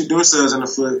to shoot themselves in the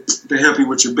foot to help you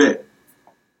with your bet.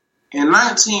 In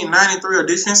 1993, a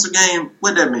defensive game,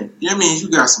 what that meant? That means you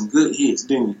got some good hits,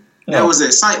 didn't you? That was the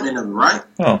excitement of it, right?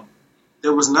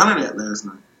 There was none of that last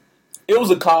night. It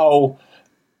was a call.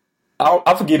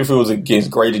 I forget if it was against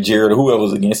Grady Jarrett or whoever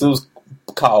was against. It was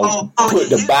called put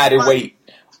the body weight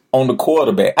on the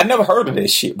quarterback. I never heard of that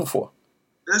shit before.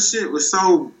 That shit was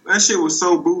so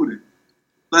booty.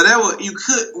 Like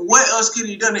what else could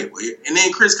he done it with? And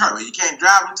then Chris Carter, you can't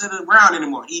drive him to the ground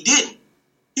anymore. He didn't.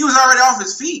 He was already off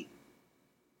his feet.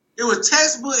 It was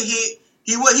textbook hit.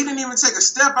 He didn't even take a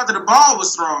step after the ball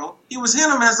was thrown. He was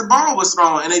hitting him as the ball was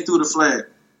thrown, and they threw the flag.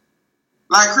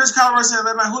 Like Chris Carter said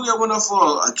that night, Julio went up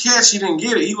for a catch. He didn't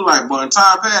get it. He was like, "Boy, in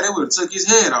time pad, they would have took his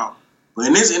head off." But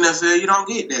in this NFL, you don't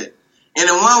get that. And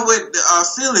the one with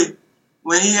Philly,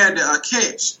 when he had the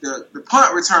catch, the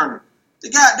punt returner, the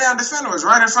goddamn defender was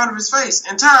right in front of his face.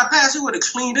 In time pass, he would have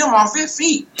cleaned him off his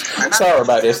feet. Sorry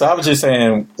about that. So I was just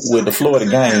saying, with the Florida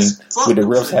game, with the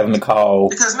refs having to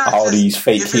call all these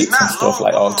fake hits and stuff,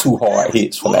 like all too hard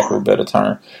hits, for lack of a better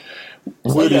term,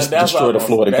 will this destroy the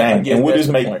Florida game? And will this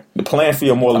make the playing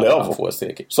field more level for a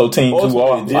second? So teams who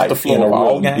are like in a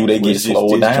row, do they get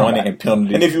slowed down and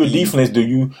penalties? And if you're a defense, do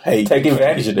you take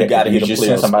advantage of that? You got to just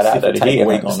send somebody out there to head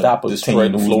and stop a team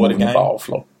in the Florida game ball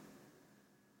flow.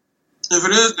 If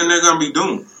it is, then they're going to be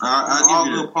doomed. I'll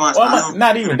give you the points. Well,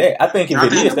 not even that. I think if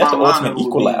it is, that's the ultimate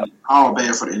equalizer. All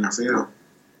bad for the NFL.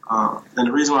 And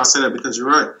the reason why I say that, because you're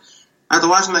right. After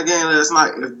watching that game last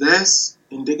night, if that's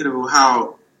indicative of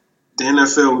how the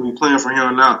NFL will be playing from here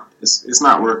on out, it's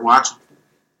not worth watching.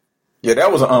 Yeah,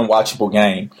 that was an unwatchable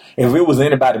game. If it was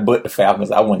anybody but the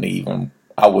Falcons, I would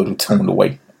have tuned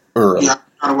away early. Yeah,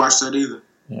 I don't watch that either.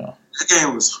 Yeah. That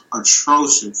game was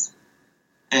atrocious.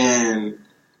 And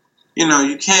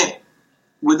you can't,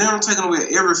 with them taking away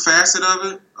every facet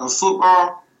of it, of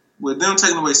football, with them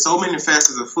taking away so many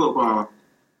facets of football,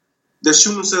 they're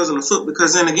shooting themselves in the foot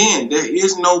because then again, there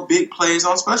is no big plays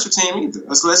on special team either,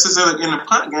 unless it's in the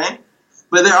punt game.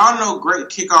 But there are no great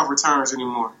kickoff returns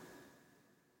anymore.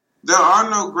 There are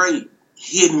no great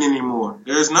hitting anymore.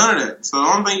 There's none of that. So the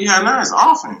only thing you have now is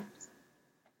offense.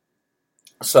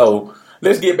 So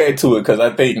let's get back to it because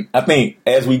I think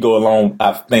as we go along,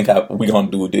 we're going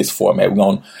to do this format. We're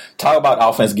going to talk about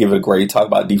offense, give it a grade. Talk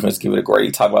about defense, give it a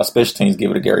grade. Talk about special teams,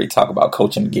 give it a grade. Talk about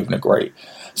coaching, give it a grade.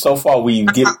 So far,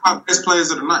 talk about best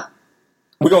plays of the night.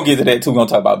 We're going to get to that too. We're going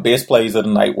to talk about best plays of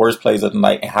the night, worst plays of the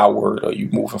night, and how worried are you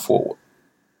moving forward.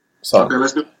 So okay,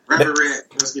 let's do rapid red.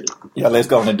 Let's get it. Yeah, let's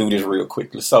go on and do this real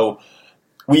quickly. So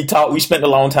we spent a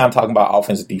long time talking about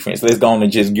offense and defense. Let's go on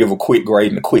and just give a quick grade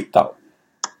and a quick thought.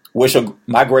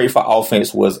 My grade for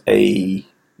offense was a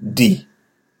D,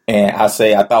 and I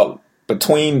thought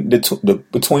between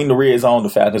the red zone, the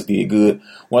Falcons did good.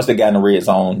 Once they got in the red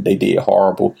zone, they did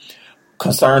horrible.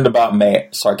 Concerned about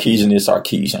Matt. Sarkisian is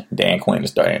Sarkisian. Dan Quinn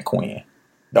is Dan Quinn.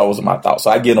 Those are my thoughts.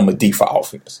 So I give them a D for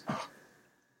offense.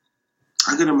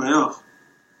 I give them an F.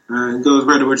 It goes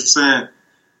back to what you're saying.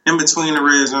 In between the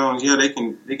red zones, yeah, they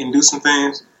can do some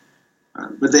things,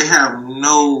 but they have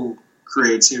no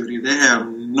creativity. They have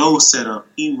no setup.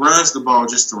 He runs the ball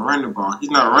just to run the ball.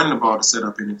 He's not running the ball to set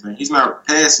up anything. He's not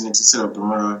passing it to set up the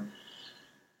run.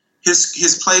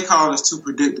 His play calling is too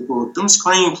predictable. Them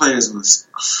screen plays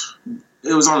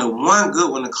it was only one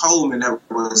good one to Coleman that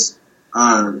was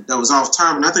off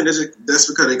time, and I think that's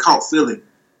because they caught Philly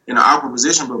in an awkward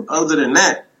position. But other than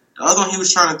that, the other one he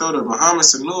was trying to throw to Mohamed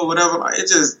Sanu or whatever,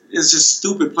 it's just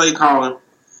stupid play calling,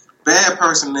 bad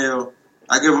personnel.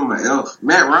 I give him an F.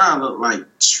 Matt Ryan looked like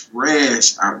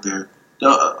trash out there.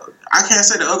 I can't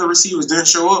say the other receivers didn't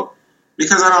show up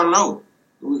Because I don't know.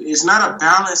 It's not a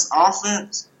balanced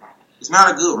offense. It's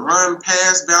not a good run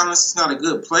pass balance. It's not a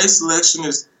good play selection.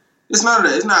 It's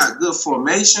not good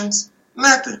formations.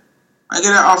 Nothing. I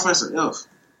get that offense an F.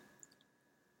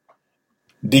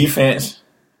 Defense.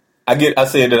 I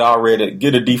said it already.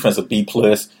 Get a defense a B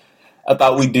plus. I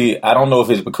thought we did. I don't know if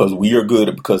it's because we are good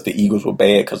or because the Eagles were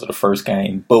bad because of the first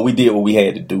game, but we did what we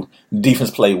had to do. The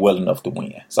defense played well enough to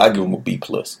win, so I give them a B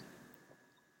plus.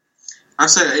 I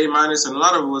said A minus, and a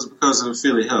lot of it was because of the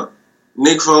Philly help.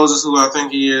 Nick Foles is who I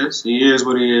think he is. He is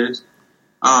what he is.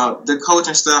 The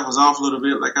coaching staff was off a little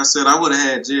bit. Like I said, I would have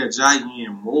had Jay Ajayi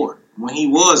in more. When he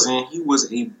was in, he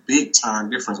was a big time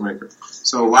difference maker.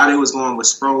 So why they was going with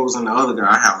Sproles and the other guy,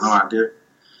 I have no idea.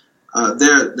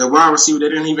 The wide receiver, they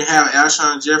didn't even have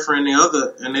Alshon Jeffrey and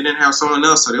they didn't have someone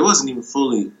else, so they wasn't even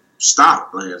fully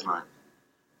stopped last night.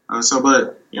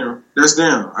 But that's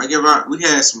them. We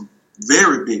had some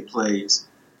very big plays,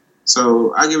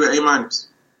 so I give it A minus.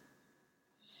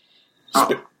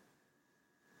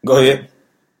 Go ahead.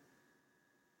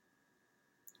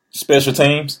 Special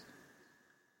teams.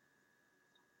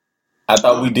 I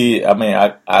thought we did.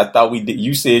 I thought we did.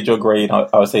 You said your grade. I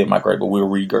would say my grade, but we'll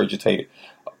regurgitate it.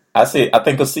 I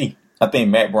think a C. I think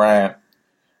Matt Bryant,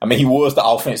 he was the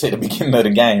offense at the beginning of the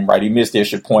game, right? He missed the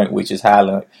extra point, which is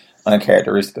highly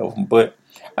uncharacteristic of him. But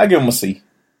I give him a C.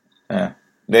 The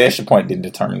extra point didn't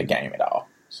determine the game at all.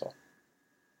 So,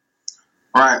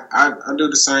 all right, I do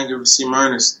the same. Give a C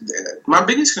minus. My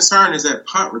biggest concern is that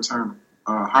punt returner,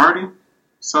 Hardy.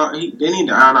 So they need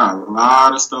to iron out a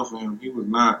lot of stuff for him. He was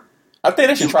not. I think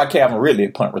they should try Calvin Ridley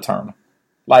at punt returner.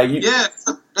 That's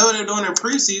what they're doing in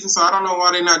preseason, so I don't know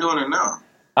why they're not doing it now.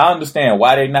 I understand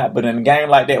why they're not, but in a game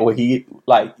like that where you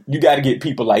got to get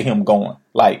people like him going.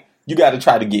 You got to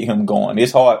try to get him going.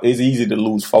 It's hard. It's easy to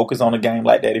lose focus on a game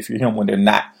like that if you're him when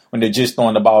they're just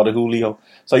throwing the ball to Julio.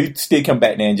 So you stick him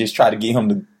back there and just try to get him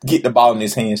to get the ball in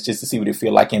his hands just to see what it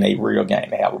feel like in a real game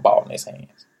to have a ball in his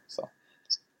hands. So,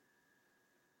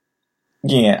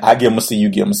 again, I give him a C, you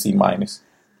give him a C minus.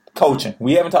 Coaching.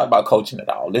 We haven't talked about coaching at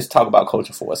all. Let's talk about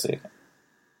coaching for a second.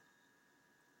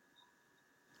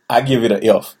 I give it an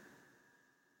F.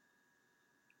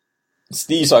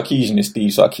 Steve Sarkisian is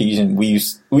Steve Sarkisian.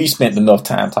 We spent enough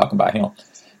time talking about him.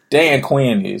 Dan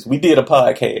Quinn is. We did a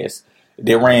podcast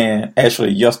that ran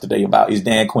actually yesterday about is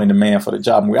Dan Quinn the man for the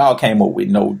job. And we all came up with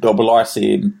no. Double R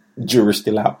said jury's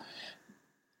still out.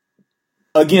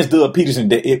 Against Doug Peterson,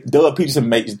 Doug Peterson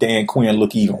makes Dan Quinn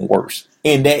look even worse.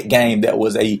 In that game, that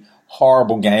was a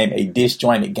horrible game, a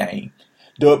disjointed game.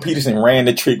 Doug Peterson ran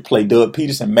the trick play. Doug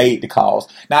Peterson made the calls.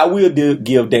 Now, I will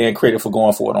give Dan credit for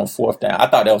going for it on fourth down. I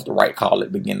thought that was the right call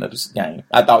at the beginning of this game.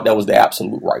 I thought that was the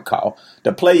absolute right call.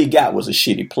 The play he got was a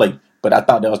shitty play, but I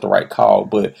thought that was the right call.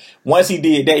 But once he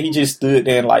did that, he just stood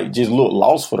there and just looked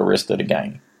lost for the rest of the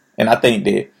game. And I think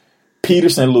that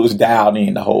Peterson looks dialed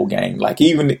in the whole game.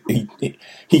 Even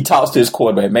he talks to his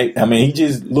quarterback. He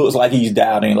just looks like he's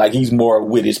dialed in, like he's more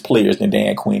with his players than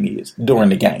Dan Quinn is during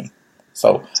the game.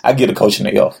 So I get a coaching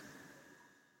an F.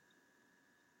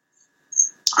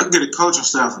 I get a coaching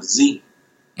staff a Z.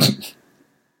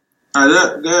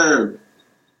 They're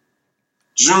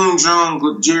June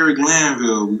Jung, Jerry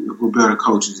Glanville were better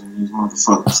coaches than these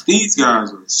motherfuckers. These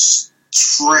guys are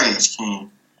trash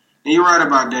can. And you're right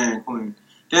about Dan Quinn.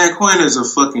 Dan Quinn is a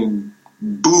fucking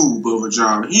boob of a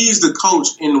job. He's the coach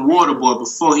in the water boy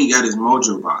before he got his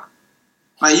mojo back.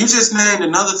 You just named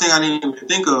another thing I didn't even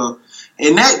think of.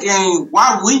 In that game,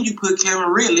 why wouldn't you put Kevin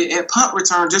Ridley at punt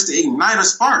return just to ignite a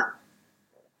spark?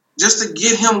 Just to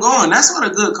get him going. That's what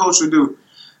a good coach would do.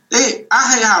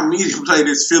 I hate how media play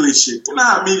this Philly shit. You know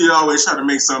how media always try to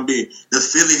make something big. The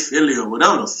Philly or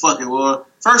whatever the fuck it was.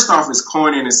 First off, it's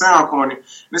corny and it sounds corny. And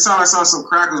it sounds like something some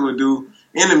crackers would do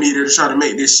in the media to try to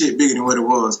make this shit bigger than what it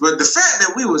was. But the fact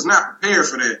that we was not prepared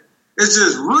for that, it's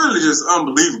just really just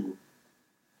unbelievable.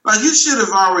 You should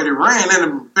have already ran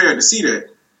and been prepared to see that.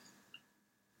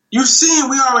 You've seen,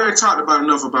 we already talked about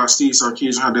enough about Steve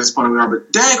Sarkisian, how disappointed we are,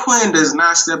 but Dan Quinn does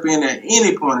not step in at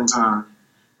any point in time.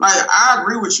 I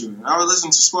agree with you. I was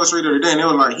listening to Sports Radio today, and they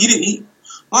were like,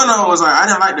 one of them was like, I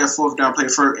didn't like that fourth down play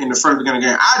in the first beginning of the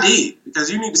game. I did, because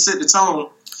you need to set the tone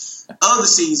of the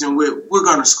season with we're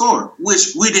going to score,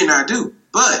 which we did not do.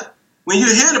 But when you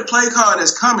hear the play call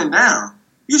that's coming down,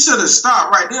 you should have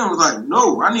stopped right there and was like,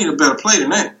 no, I need a better play than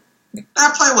that.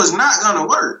 That play was not going to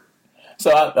work.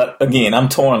 So, again, I'm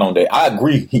torn on that. I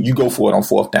agree you go for it on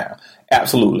fourth down.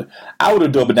 Absolutely. I would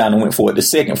have doubled down and went for it the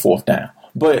second fourth down.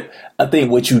 But I think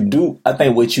what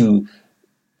you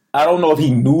I don't know if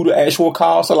he knew the actual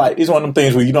call. So, like, it's one of them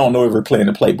things where you don't know if you're playing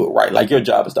the playbook right. Like, your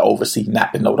job is to oversee,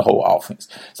 not to know the whole offense.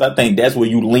 So, I think that's where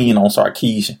you lean on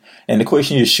Sarkisian. And the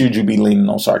question is, should you be leaning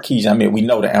on Sarkisian? I mean, we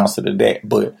know the answer to that.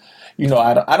 But, you know,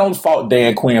 I don't fault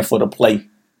Dan Quinn for the play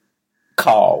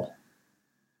call.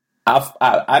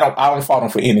 I don't fault him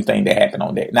for anything that happened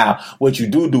on that. Now, what you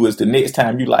do is the next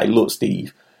time you like, look,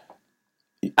 Steve,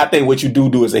 I think what you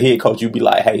do as a head coach, you be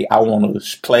like, hey, I want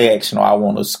to play action, or I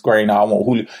want to screen, or I want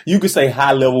Julio. You can say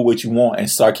high level what you want, and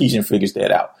Sarkisian figures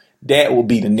that out. That will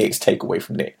be the next takeaway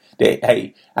from that. That,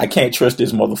 hey, I can't trust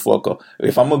this motherfucker.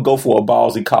 If I'm going to go for a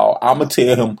ballsy call, I'm going to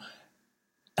tell him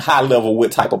high level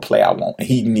what type of play I want, and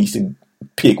he needs to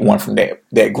pick one from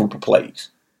that group of plays.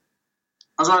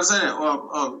 I was about to say that.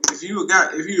 Well,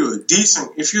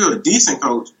 if you're a decent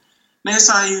coach, next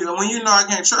time when you know I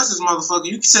can't trust this motherfucker,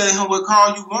 you can tell him what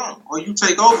call you want, or you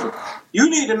take over.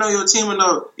 You need to know your team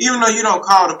enough, even though you don't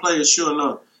call the players sure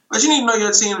enough. But you need to know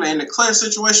your team in the clutch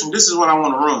situation. This is what I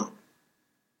want to run.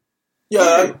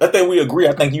 Yeah, I think we agree.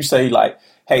 I think you say like,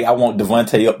 hey, I want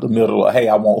Devontae up the middle, or hey,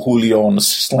 I want Julio on the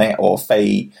slant or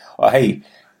fade, or hey,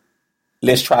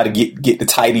 let's try to get the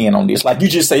tight end on this. Like, you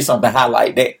just say something,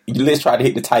 highlight that. Let's try to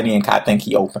hit the tight end. I think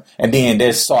he open. And then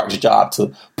that's Sark's job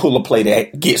to pull a play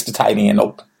that gets the tight end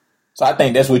open. So I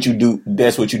think that's what you do.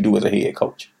 That's what you do as a head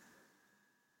coach.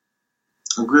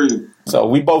 Agreed. So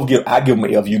we both I give him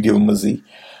an F, you give him a Z.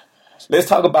 Let's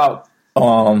talk about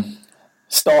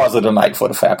stars of the night for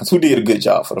the Falcons. Who did a good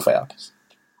job for the Falcons?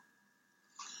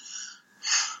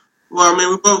 Well, I mean,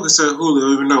 we both can say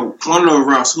Julio, even though one of the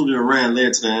routes Julio ran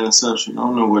led to the interception. I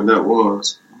don't know what that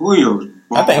was.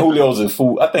 I think Julio's a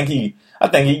fool. I think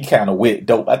he kind of wet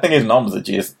dope. I think his numbers are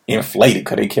just inflated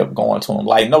because they kept going to him.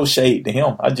 Like, no shade to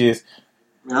him. I think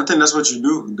that's what you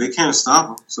do. They can't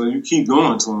stop him, so you keep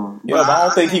going to him. Yeah, but I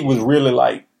don't think he was really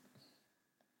like.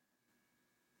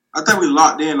 I think we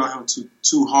locked in on him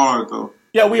too hard, though.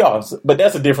 Yeah, we are, but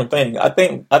that's a different thing. I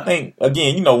think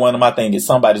again, you know, one of my things is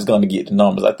somebody's going to get the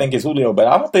numbers. I think it's Julio, but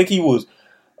I don't think he was.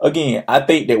 Again, I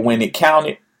think that when it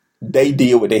counted, they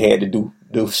did what they had to do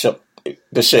to shut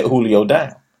Julio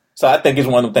down. So I think it's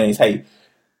one of the things. Hey,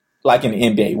 like in the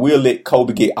NBA, we'll let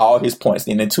Kobe get all his points,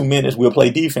 and in 2 minutes we'll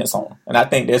play defense on him. And I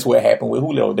think that's what happened with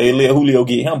Julio. They let Julio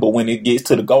get him, but when it gets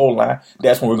to the goal line,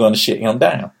 that's when we're going to shut him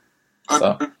down.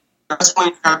 So. That's when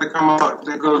you have to come up.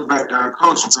 That goes back to our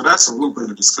coaching. So that's a little bit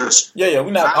of discussion. Yeah.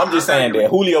 We're not. I'm just saying that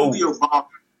Julio ball,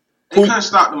 they couldn't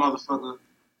stop the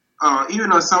motherfucker.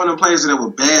 Even though some of them players that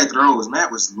were bad throws, Matt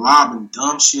was lobbing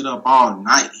dumb shit up all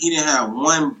night. He didn't have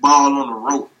one ball on the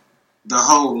rope the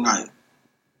whole night.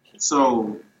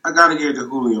 So I got to give it to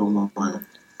Julio 1.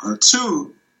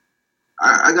 2,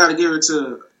 I got to give it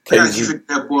to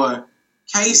that boy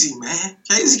Casey, man.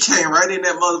 Casey came right in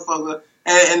that motherfucker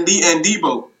and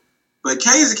Debo. But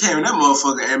Casey came in that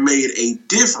motherfucker and made a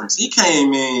difference. He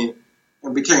came in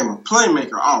and became a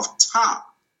playmaker off top.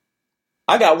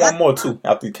 I got one more, too,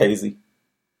 after Casey.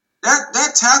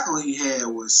 That tackle he had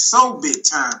was so big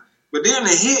time. But then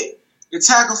the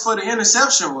tackle for the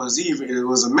interception was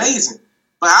amazing.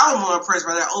 But I was more impressed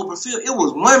by that open field. It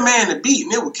was one man to beat,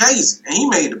 and it was Casey. And he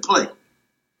made the play.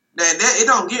 It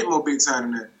don't get more big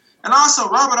time than that. And also,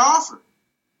 Robert Alford.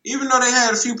 Even though they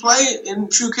had a few plays and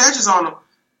a few catches on him,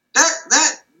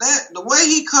 the way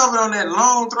he covered on that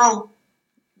long throw.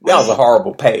 That was a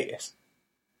horrible pass.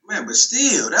 Man, but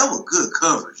still, that was good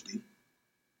coverage, D.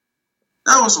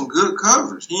 That was some good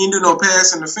coverage. He didn't do no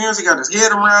pass interference. He got his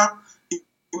head around. He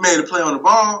made a play on the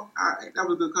ball. That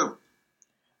was good coverage.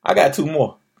 I got 2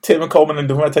 more. Tevin Coleman and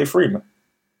Devontae Freeman.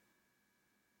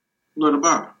 What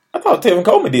about him? I thought Tevin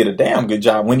Coleman did a damn good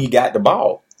job when he got the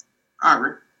ball. I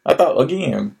agree. I thought,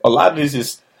 again, a lot of this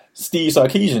is Steve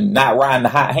Sarkisian not riding the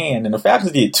hot hand, and the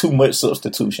Falcons did too much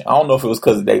substitution. I don't know if it was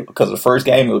because of the first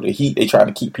game or the heat. They tried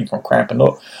to keep people from cramping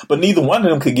up, but neither one of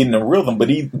them could get in the rhythm.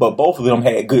 But both of them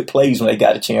had good plays when they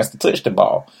got a chance to touch the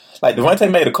ball. Like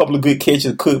Devontae made a couple of good catches,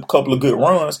 a couple of good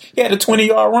runs. He had a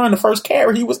 20-yard run the first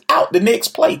carry. He was out the next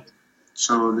play.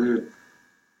 So did.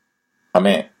 I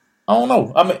mean, I don't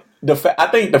know. I mean, I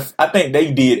think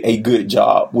they did a good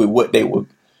job with what they were,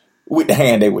 with the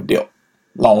hand they were dealt.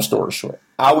 Long story short,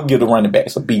 I would give the running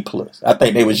backs a B+. I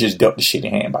think they was just dealt the shitty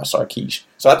hand by Sarkisian.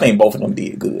 So I think both of them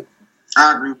did good.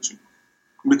 I agree with you.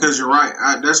 Because you're right.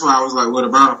 That's why I was like, what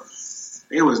about them?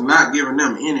 It was not giving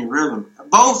them any rhythm.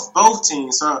 Both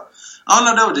teams. So I don't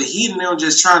know, that was the heat and them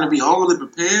just trying to be overly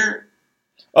prepared.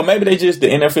 Or maybe the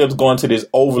NFL's going to this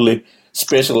overly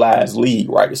specialized league,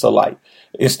 right? So like,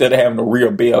 instead of having a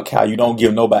real bell cow, you don't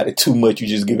give nobody too much, you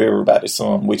just give everybody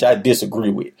some, which I disagree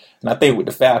with. And I think with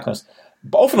the Falcons,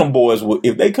 both of them boys would,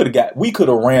 if they we could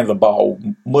have ran the ball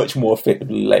much more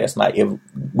effectively last night if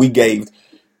we gave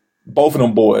both of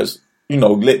them boys,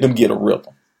 let them get a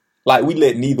rhythm. Like, we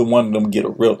let neither one of them get a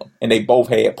rhythm. And they both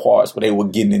had parts where they were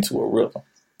getting into a rhythm.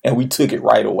 And we took it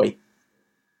right away.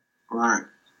 Right.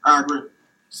 I agree.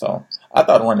 So, I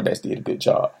thought the running backs did a good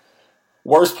job.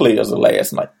 Worst players of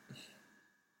last night.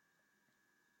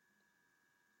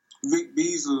 Vic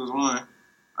Beasley was one.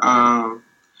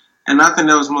 And I think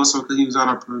that was more so because he was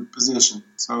out of position.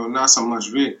 So, not so much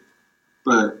Vic,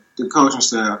 but the coaching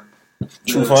staff.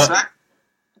 True front?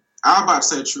 I was about to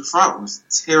say True Front was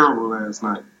terrible last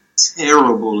night.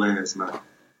 Terrible last night.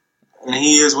 And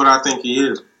he is what I think he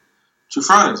is. True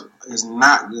Front is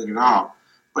not good at all.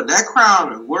 But that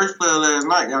crowd, the worst player last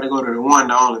night, got to go to the one,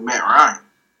 the only Matt Ryan.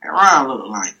 Matt Ryan looked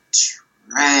like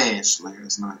trash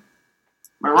last night.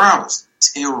 Matt Ryan was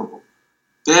terrible.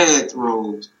 Bad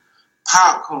throws,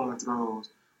 popcorn throws,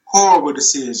 horrible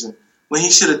decision. When he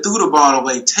should have threw the ball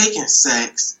away, taking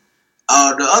sacks.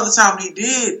 The other time he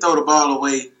did throw the ball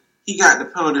away, he got the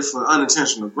penalty for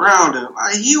unintentional grounding.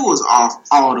 Like, he was off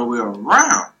all the way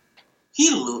around.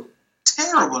 He looked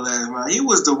terrible last night. He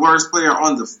was the worst player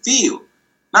on the field.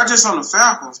 Not just on the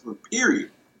Falcons, but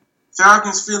period.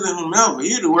 Falcons, Philly, whomever. He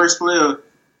was the worst player.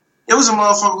 It was a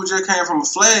motherfucker who just came from a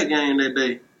flag game that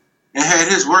day and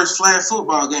had his worst flag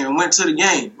football game and went to the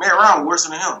game. Matt Ryan worse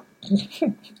than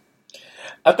him.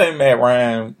 I think Matt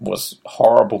Ryan was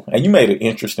horrible. And you made an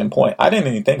interesting point. I didn't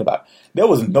even think about it. There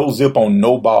was no zip on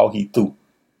no ball he threw.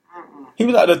 He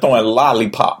was out there throwing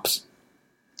lollipops.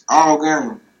 All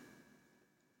game.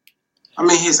 I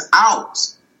mean, his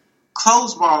outs,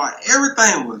 close ball, like,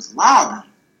 everything was lobbing.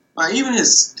 Like, even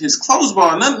his close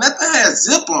ball, nothing had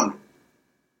zip on it.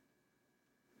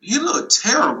 He looked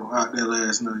terrible out there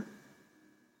last night.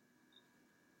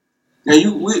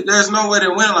 And there's no way they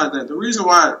win like that. The reason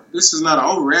why this is not an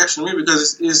overreaction to me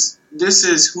because this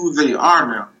is who they are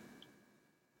now,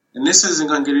 and this isn't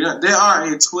going to get it done. They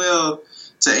are a 12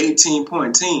 to 18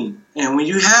 point team, and when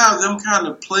you have them kind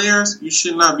of players, you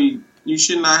should not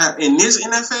have in this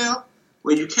NFL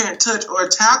where you can't touch or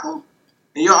tackle,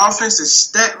 and your offense is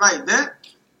stacked like that.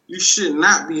 You should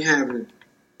not be having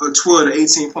a 12 to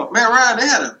 18 point. Matt Ryan, they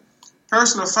had a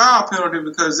personal foul penalty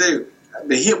because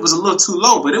the hit was a little too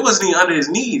low, but it wasn't even under his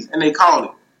knees, and they called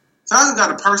it. Falcons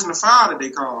got a personal foul that they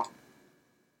call.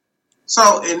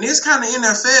 So in this kind of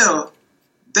NFL,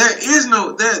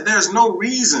 there's no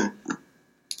reason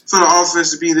for the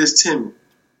offense to be this timid,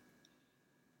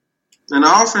 and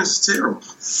the offense is terrible.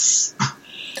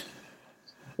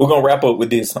 We're gonna wrap up with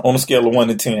this. On a scale of 1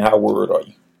 to 10, how worried are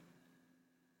you?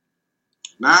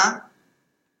 9.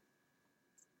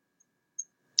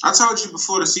 I told you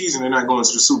before the season they're not going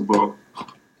to the Super Bowl.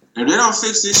 If they don't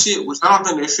fix this shit, which I don't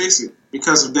think they fix it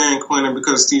because of Dan Quinn and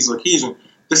because of Steve Sarkisian,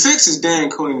 the fix is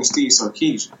Dan Quinn and Steve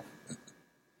Sarkisian.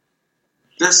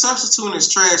 Their substituting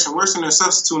is trash, and worse than their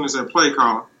substituting is their play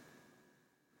call.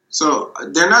 So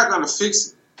they're not going to fix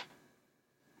it.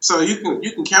 So you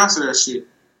can cancel that shit.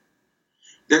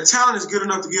 Their talent is good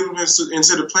enough to get them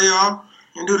into the playoff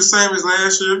and do the same as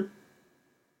last year.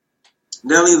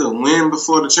 They'll either win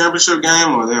before the championship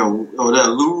game or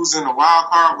they'll lose in the wild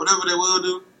card, whatever they will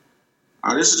do.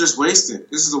 This is just wasted.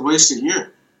 This is a wasted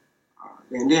year.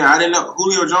 And then I didn't know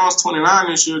Julio Jones 29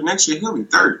 this year. Next year he'll be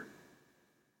 30.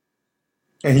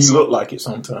 And he looked like it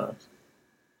sometimes.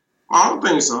 I don't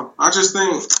think so. I just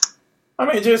think.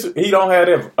 He don't have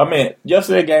that.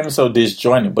 Yesterday's game was so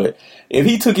disjointed, but if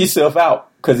he took himself out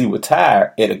because he was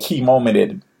tired at a key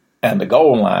moment at the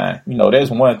goal line,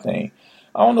 that's one thing.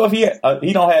 I don't know if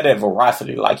he don't have that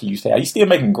veracity like he used to have. He's still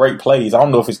making great plays. I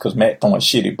don't know if it's because Matt throwing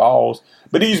shitty balls,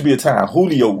 but there used to be a time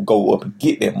Julio would go up and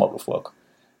get that motherfucker.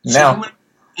 Now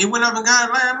he went up and got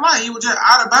it last night. He was just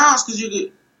out of bounds because you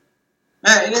get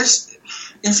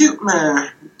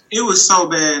it was so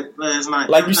bad last night.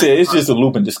 Like you said, it's just a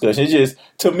looping discussion. It's just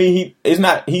to me,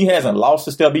 he hasn't lost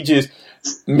a step. He just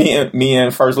me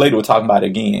and First Lady were talking about it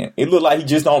again. It looked like he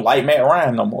just don't like Matt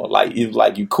Ryan no more. Like it's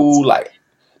like you cool, like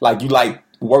you like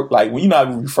work, like when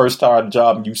you first started the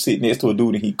job and you sit next to a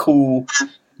dude and he cool.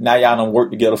 Now y'all done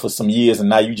work together for some years and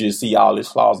now you just see all his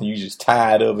flaws and you just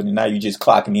tired of it and now you just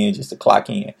clocking in just to clock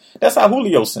in. That's how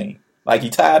Julio seemed. Like he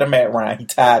tired of Matt Ryan. He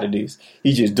tired of this.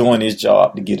 He just doing his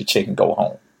job to get a check and go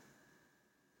home.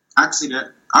 I can see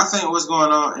that. I think what's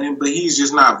going on, but he's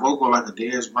just not vocal like a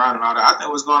Dez Bryant and all that. I think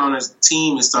what's going on is the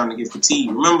team is starting to get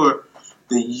fatigued. Remember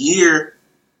the year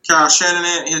Kyle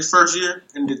Shanahan in his first year,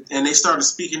 and they started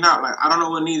speaking out like, I don't know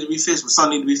what needs to be fixed, but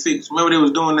something needs to be fixed. Remember they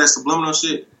was doing that subliminal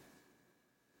shit?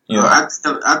 Yeah.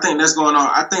 I think that's going on.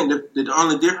 I think the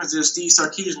only difference is Steve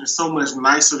Sarkisian is so much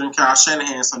nicer than Kyle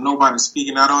Shanahan, so nobody's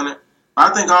speaking out on it.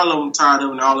 But I think all of them tired of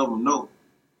it and all of them know.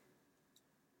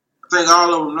 I think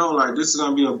all of them know, like, this is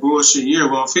going to be a bullshit year.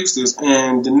 We're going to fix this.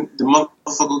 And the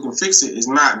motherfucker who can fix it is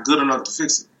not good enough to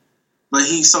fix it. But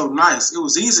he's so nice. It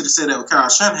was easy to say that with Kyle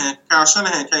Shanahan. Kyle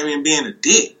Shanahan came in being a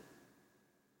dick.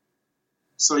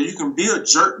 So you can be a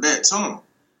jerk back to him.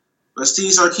 But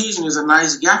Steve Sarkisian is a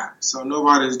nice guy. So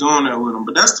nobody's doing that with him.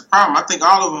 But that's the problem. I think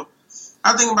all of them,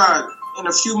 I think about in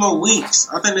a few more weeks,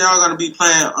 I think they're all going to be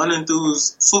playing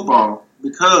unenthused football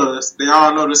because they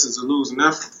all know this is a losing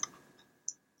effort.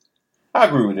 I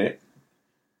agree with that.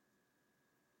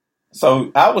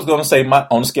 So I was gonna say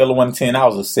on a scale of 1 to 10, I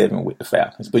was a 7 with the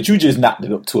Falcons, but you just knocked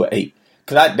it up to an 8.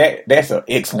 Because that's an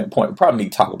excellent point. We probably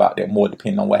need to talk about that more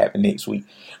depending on what happened next week.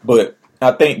 But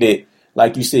I think that,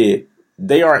 like you said,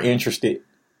 they aren't interested.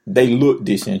 They look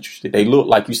disinterested. They look,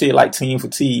 like you said, like team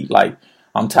fatigue. Like,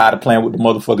 I'm tired of playing with the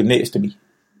motherfucker next to me.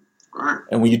 Right.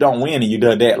 And when you don't win and you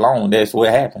done that long, that's what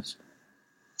happens.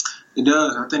 It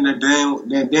does. I think that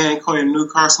Dan Quinn, New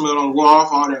Carson on Wolf,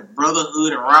 all that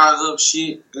brotherhood and rise up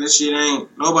shit, that shit ain't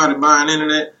nobody buying into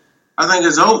that. I think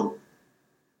it's over.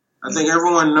 I think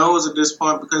everyone knows at this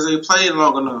point because they played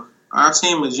long enough. Our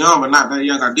team is young, but not that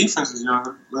young. Our defense is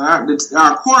younger. But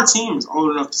our core team is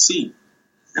old enough to see,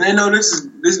 and they know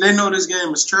They know this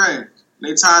game is trash.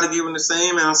 They tired of giving the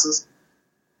same answers.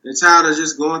 They're tired of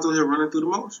just going through here, running through the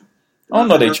motion. I don't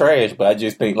know they trash, but I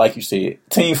just think, like you said,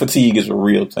 team fatigue is a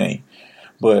real thing.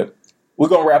 But we're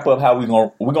gonna wrap up how we're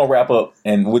gonna wrap up,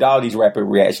 and with all these rapid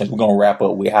reactions, we're gonna wrap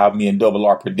up with how me and Double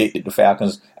R predicted the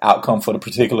Falcons' outcome for the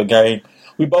particular game.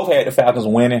 We both had the Falcons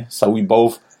winning, so we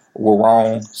both were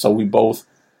wrong. So we both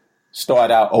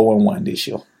started out 0-1 this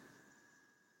year.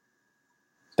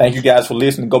 Thank you guys for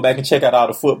listening. Go back and check out all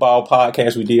the football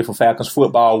podcasts we did for Falcons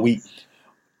Football Week.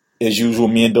 As usual,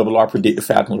 me and Double R predict the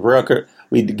Falcons record.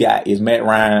 We got Is Matt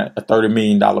Ryan a $30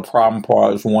 million problem,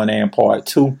 parts 1 and part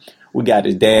 2. We got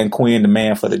is Dan Quinn the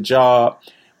man for the job.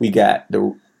 We got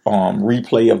the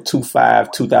replay of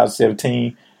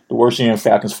 2/5/2017, the worst year in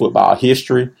Falcons football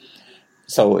history.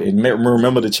 So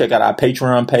remember to check out our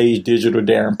Patreon page, Digital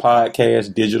Darren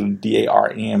Podcast, Digital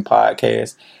DARN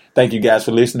Podcast. Thank you guys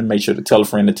for listening. Make sure to tell a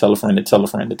friend to tell a friend to tell a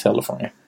friend to tell a friend.